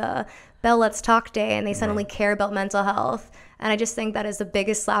do the Bell Let's Talk Day, and they suddenly care about mental health. And I just think that is the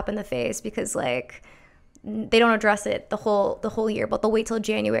biggest slap in the face, because like they don't address it the whole year, but they'll wait till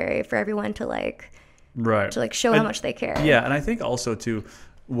January for everyone to like show how much they care. Yeah, and I think also too,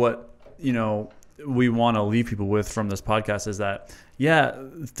 what we want to leave people with from this podcast is that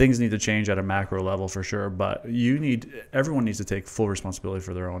things need to change at a macro level for sure, but everyone needs to take full responsibility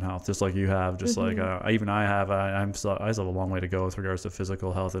for their own health, just like you have, just like I have. I still have a long way to go with regards to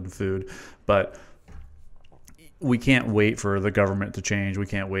physical health and food, but we can't wait for the government to change. We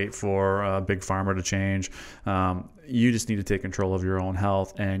can't wait for Big Pharma to change. You just need to take control of your own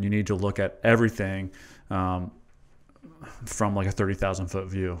health, and you need to look at everything from like a 30,000 foot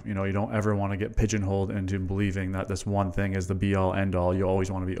view. You don't ever want to get pigeonholed into believing that this one thing is the be all end all. You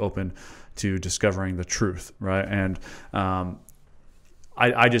always want to be open to discovering the truth, right? And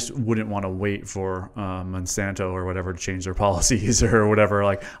I just wouldn't want to wait for Monsanto or whatever to change their policies or whatever.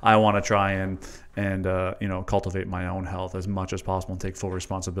 Like, I want to try and cultivate my own health as much as possible and take full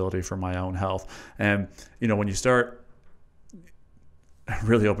responsibility for my own health. And when you start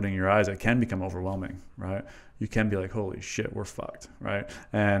really opening your eyes, it can become overwhelming, right? You can be like, holy shit, we're fucked, right?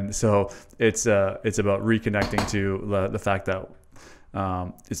 And so it's about reconnecting to the fact that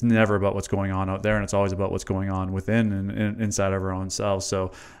it's never about what's going on out there, and it's always about what's going on within and inside of our own selves.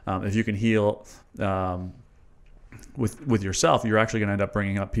 So if you can heal with yourself, you're actually going to end up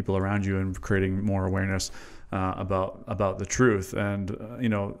bringing up people around you and creating more awareness about the truth. And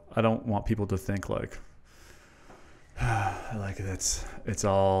I don't want people to think like it's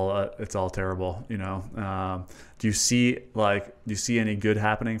all terrible. Do you see any good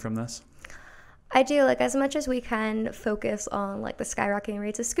happening from this? I do. Like, as much as we can focus on like the skyrocketing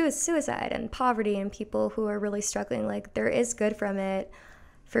rates of suicide and poverty and people who are really struggling, like there is good from it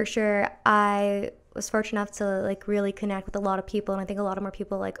for sure. I was fortunate enough to like really connect with a lot of people, and I think a lot of more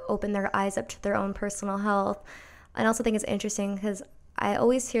people like open their eyes up to their own personal health. I also think it's interesting because I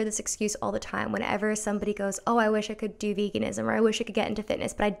always hear this excuse all the time whenever somebody goes, oh, I wish I could do veganism, or I wish I could get into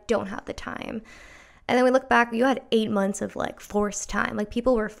fitness, but I don't have the time. And then we look back, you had 8 months of like forced time. Like,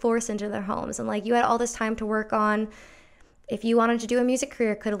 people were forced into their homes, and like you had all this time to work on. If you wanted to do a music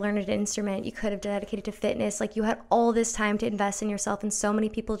career, could have learned an instrument, you could have dedicated to fitness. Like, you had all this time to invest in yourself, and so many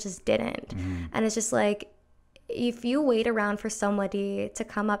people just didn't. Mm-hmm. And it's just like, if you wait around for somebody to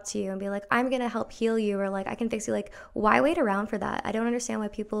come up to you and be like, I'm going to help heal you, or like, I can fix you, like, why wait around for that? I don't understand why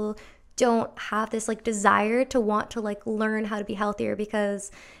people don't have this like desire to want to like learn how to be healthier,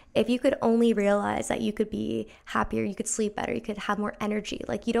 because if you could only realize that you could be happier, you could sleep better, you could have more energy.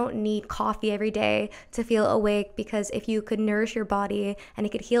 Like, you don't need coffee every day to feel awake, because if you could nourish your body and it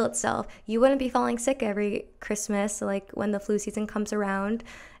could heal itself, you wouldn't be falling sick every Christmas, like when the flu season comes around.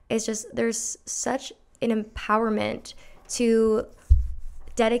 It's just, there's such an empowerment to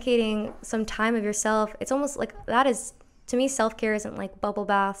dedicating some time of yourself. It's almost like, that is, to me, self-care isn't like bubble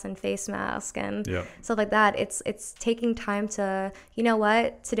baths and face mask and stuff like that. It's taking time to, you know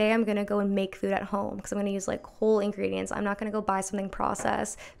what, today I'm going to go and make food at home, because I'm going to use like whole ingredients. I'm not going to go buy something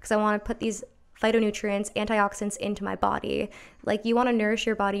processed, because I want to put these phytonutrients, antioxidants into my body. Like, you want to nourish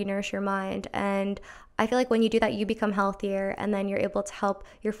your body, nourish your mind. And I feel like when you do that, you become healthier, and then you're able to help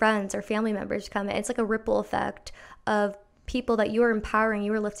your friends or family members come in. It's like a ripple effect of people that you are empowering,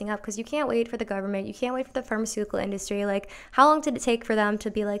 you are lifting up, because you can't wait for the government, you can't wait for the pharmaceutical industry. Like, how long did it take for them to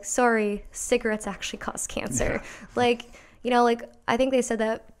be like, sorry, cigarettes actually cause cancer? Like, you know, like, I think they said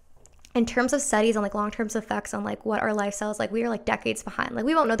that in terms of studies on like long-term effects on like what our lifestyle is like, we are like decades behind. Like,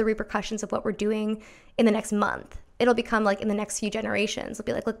 we won't know the repercussions of what we're doing in the next month. It'll become like in the next few generations. It'll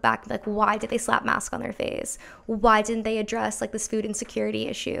be like, look back, like, why did they slap masks on their face? Why didn't they address like this food insecurity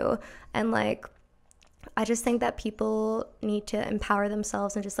issue? And like, I just think that people need to empower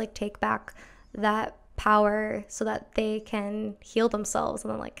themselves and just like take back that power so that they can heal themselves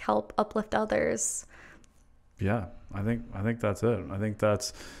and then like help uplift others. Yeah, I think that's it. I think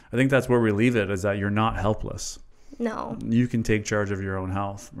that's where we leave it, is that you're not helpless. No. You can take charge of your own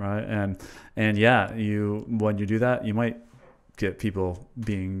health, right? And yeah, when you do that, you might get people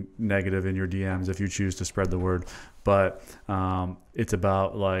being negative in your DMs if you choose to spread the word. But it's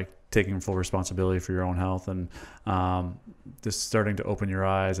about like taking full responsibility for your own health, and just starting to open your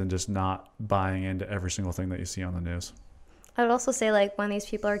eyes and just not buying into every single thing that you see on the news. I would also say, like, when these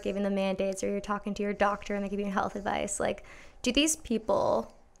people are giving the mandates, or you're talking to your doctor and they give you health advice, like, do these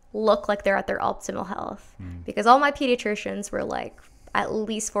people look like they're at their optimal health? Because all my pediatricians were like at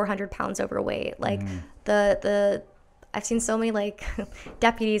least 400 pounds overweight. Like, I've seen so many like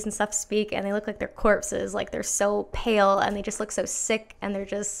deputies and stuff speak, and they look like they're corpses. Like, they're so pale and they just look so sick, and they're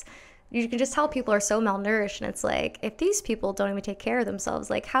just, you can just tell people are so malnourished. And it's like, if these people don't even take care of themselves,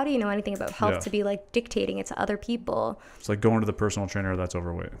 like, how do you know anything about health to be like dictating it to other people? It's like going to the personal trainer that's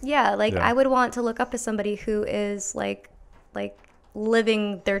overweight. Yeah, like I would want to look up to somebody who is like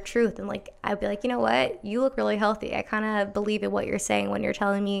living their truth, and like I'd be like, you know what, you look really healthy. I kind of believe in what you're saying when you're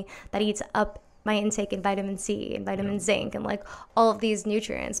telling me that eats up my intake in vitamin C and vitamin zinc and like all of these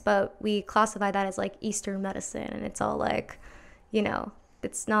nutrients. But we classify that as like Eastern medicine, and it's all like, you know,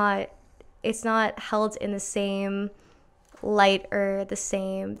 it's not held in the same light or the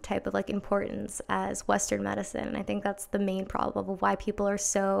same type of like importance as Western medicine. And I think that's the main problem of why people are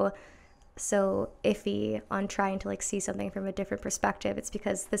so iffy on trying to like see something from a different perspective. It's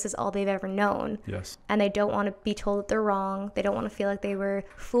because this is all they've ever known. Yes. And they don't want to be told that they're wrong. They don't want to feel like they were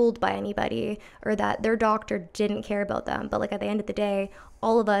fooled by anybody, or that their doctor didn't care about them. But like at the end of the day,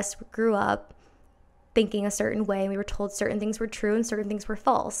 all of us grew up thinking a certain way, and we were told certain things were true and certain things were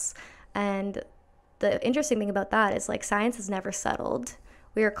false. And the interesting thing about that is like science has never settled.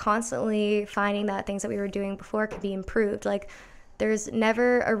 We are constantly finding that things that we were doing before could be improved. Like, there's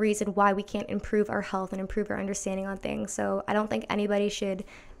never a reason why we can't improve our health and improve our understanding on things. So I don't think anybody should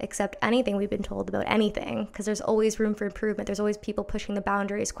accept anything we've been told about anything, because there's always room for improvement. There's always people pushing the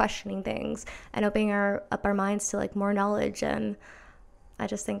boundaries, questioning things, and opening up our minds to like more knowledge. And I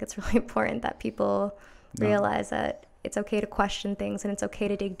just think it's really important that people realize that it's okay to question things, and it's okay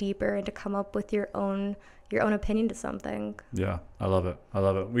to dig deeper and to come up with your own opinion to something. Yeah, I love it.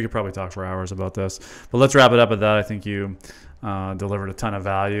 We could probably talk for hours about this, but let's wrap it up with that. I think you delivered a ton of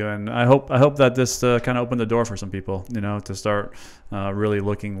value, and I hope that this kind of opened the door for some people, you know, to start really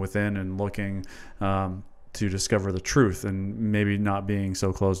looking within and looking to discover the truth, and maybe not being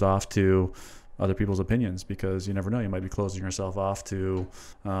so closed off to other people's opinions, because you never know, you might be closing yourself off to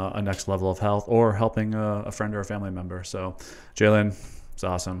a next level of health, or helping a friend or a family member. So Jailyn, it's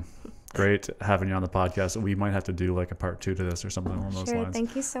awesome. Great having you on the podcast. We might have to do like a part 2 to this or something along those lines.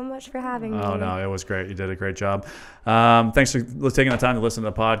 Thank you so much for having me. Oh, no, it was great. You did a great job. Thanks for taking the time to listen to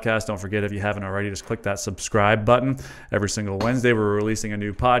the podcast. Don't forget, if you haven't already, just click that subscribe button. Every single Wednesday, we're releasing a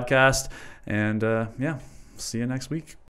new podcast. And see you next week.